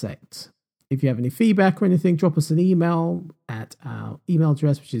 @Let'sIntersect. If you have any feedback or anything, drop us an email at our email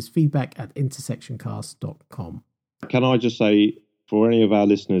address, which is feedback@intersectioncast.com. Can I just say, for any of our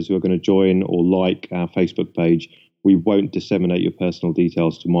listeners who are going to join or like our Facebook page, we won't disseminate your personal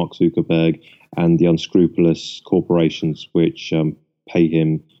details to Mark Zuckerberg and the unscrupulous corporations which pay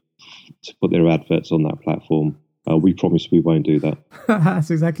him to put their adverts on that platform. We promise we won't do that. That's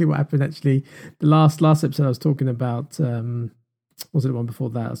exactly what happened, actually. The last episode I was talking about, was it the one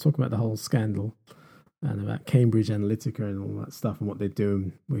before that? I was talking about the whole scandal and about Cambridge Analytica and all that stuff and what they're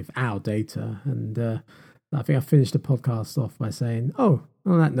doing with our data. And I think I finished the podcast off by saying, on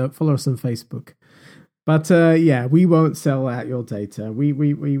that note, follow us on Facebook. But yeah, we won't sell out your data. We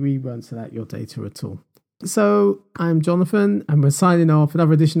won't sell out your data at all. So I'm Jonathan, and we're signing off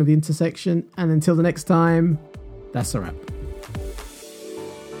another edition of The Intersection. And until the next time, that's a wrap.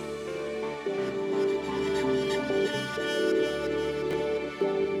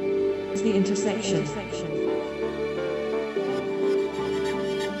 The intersection.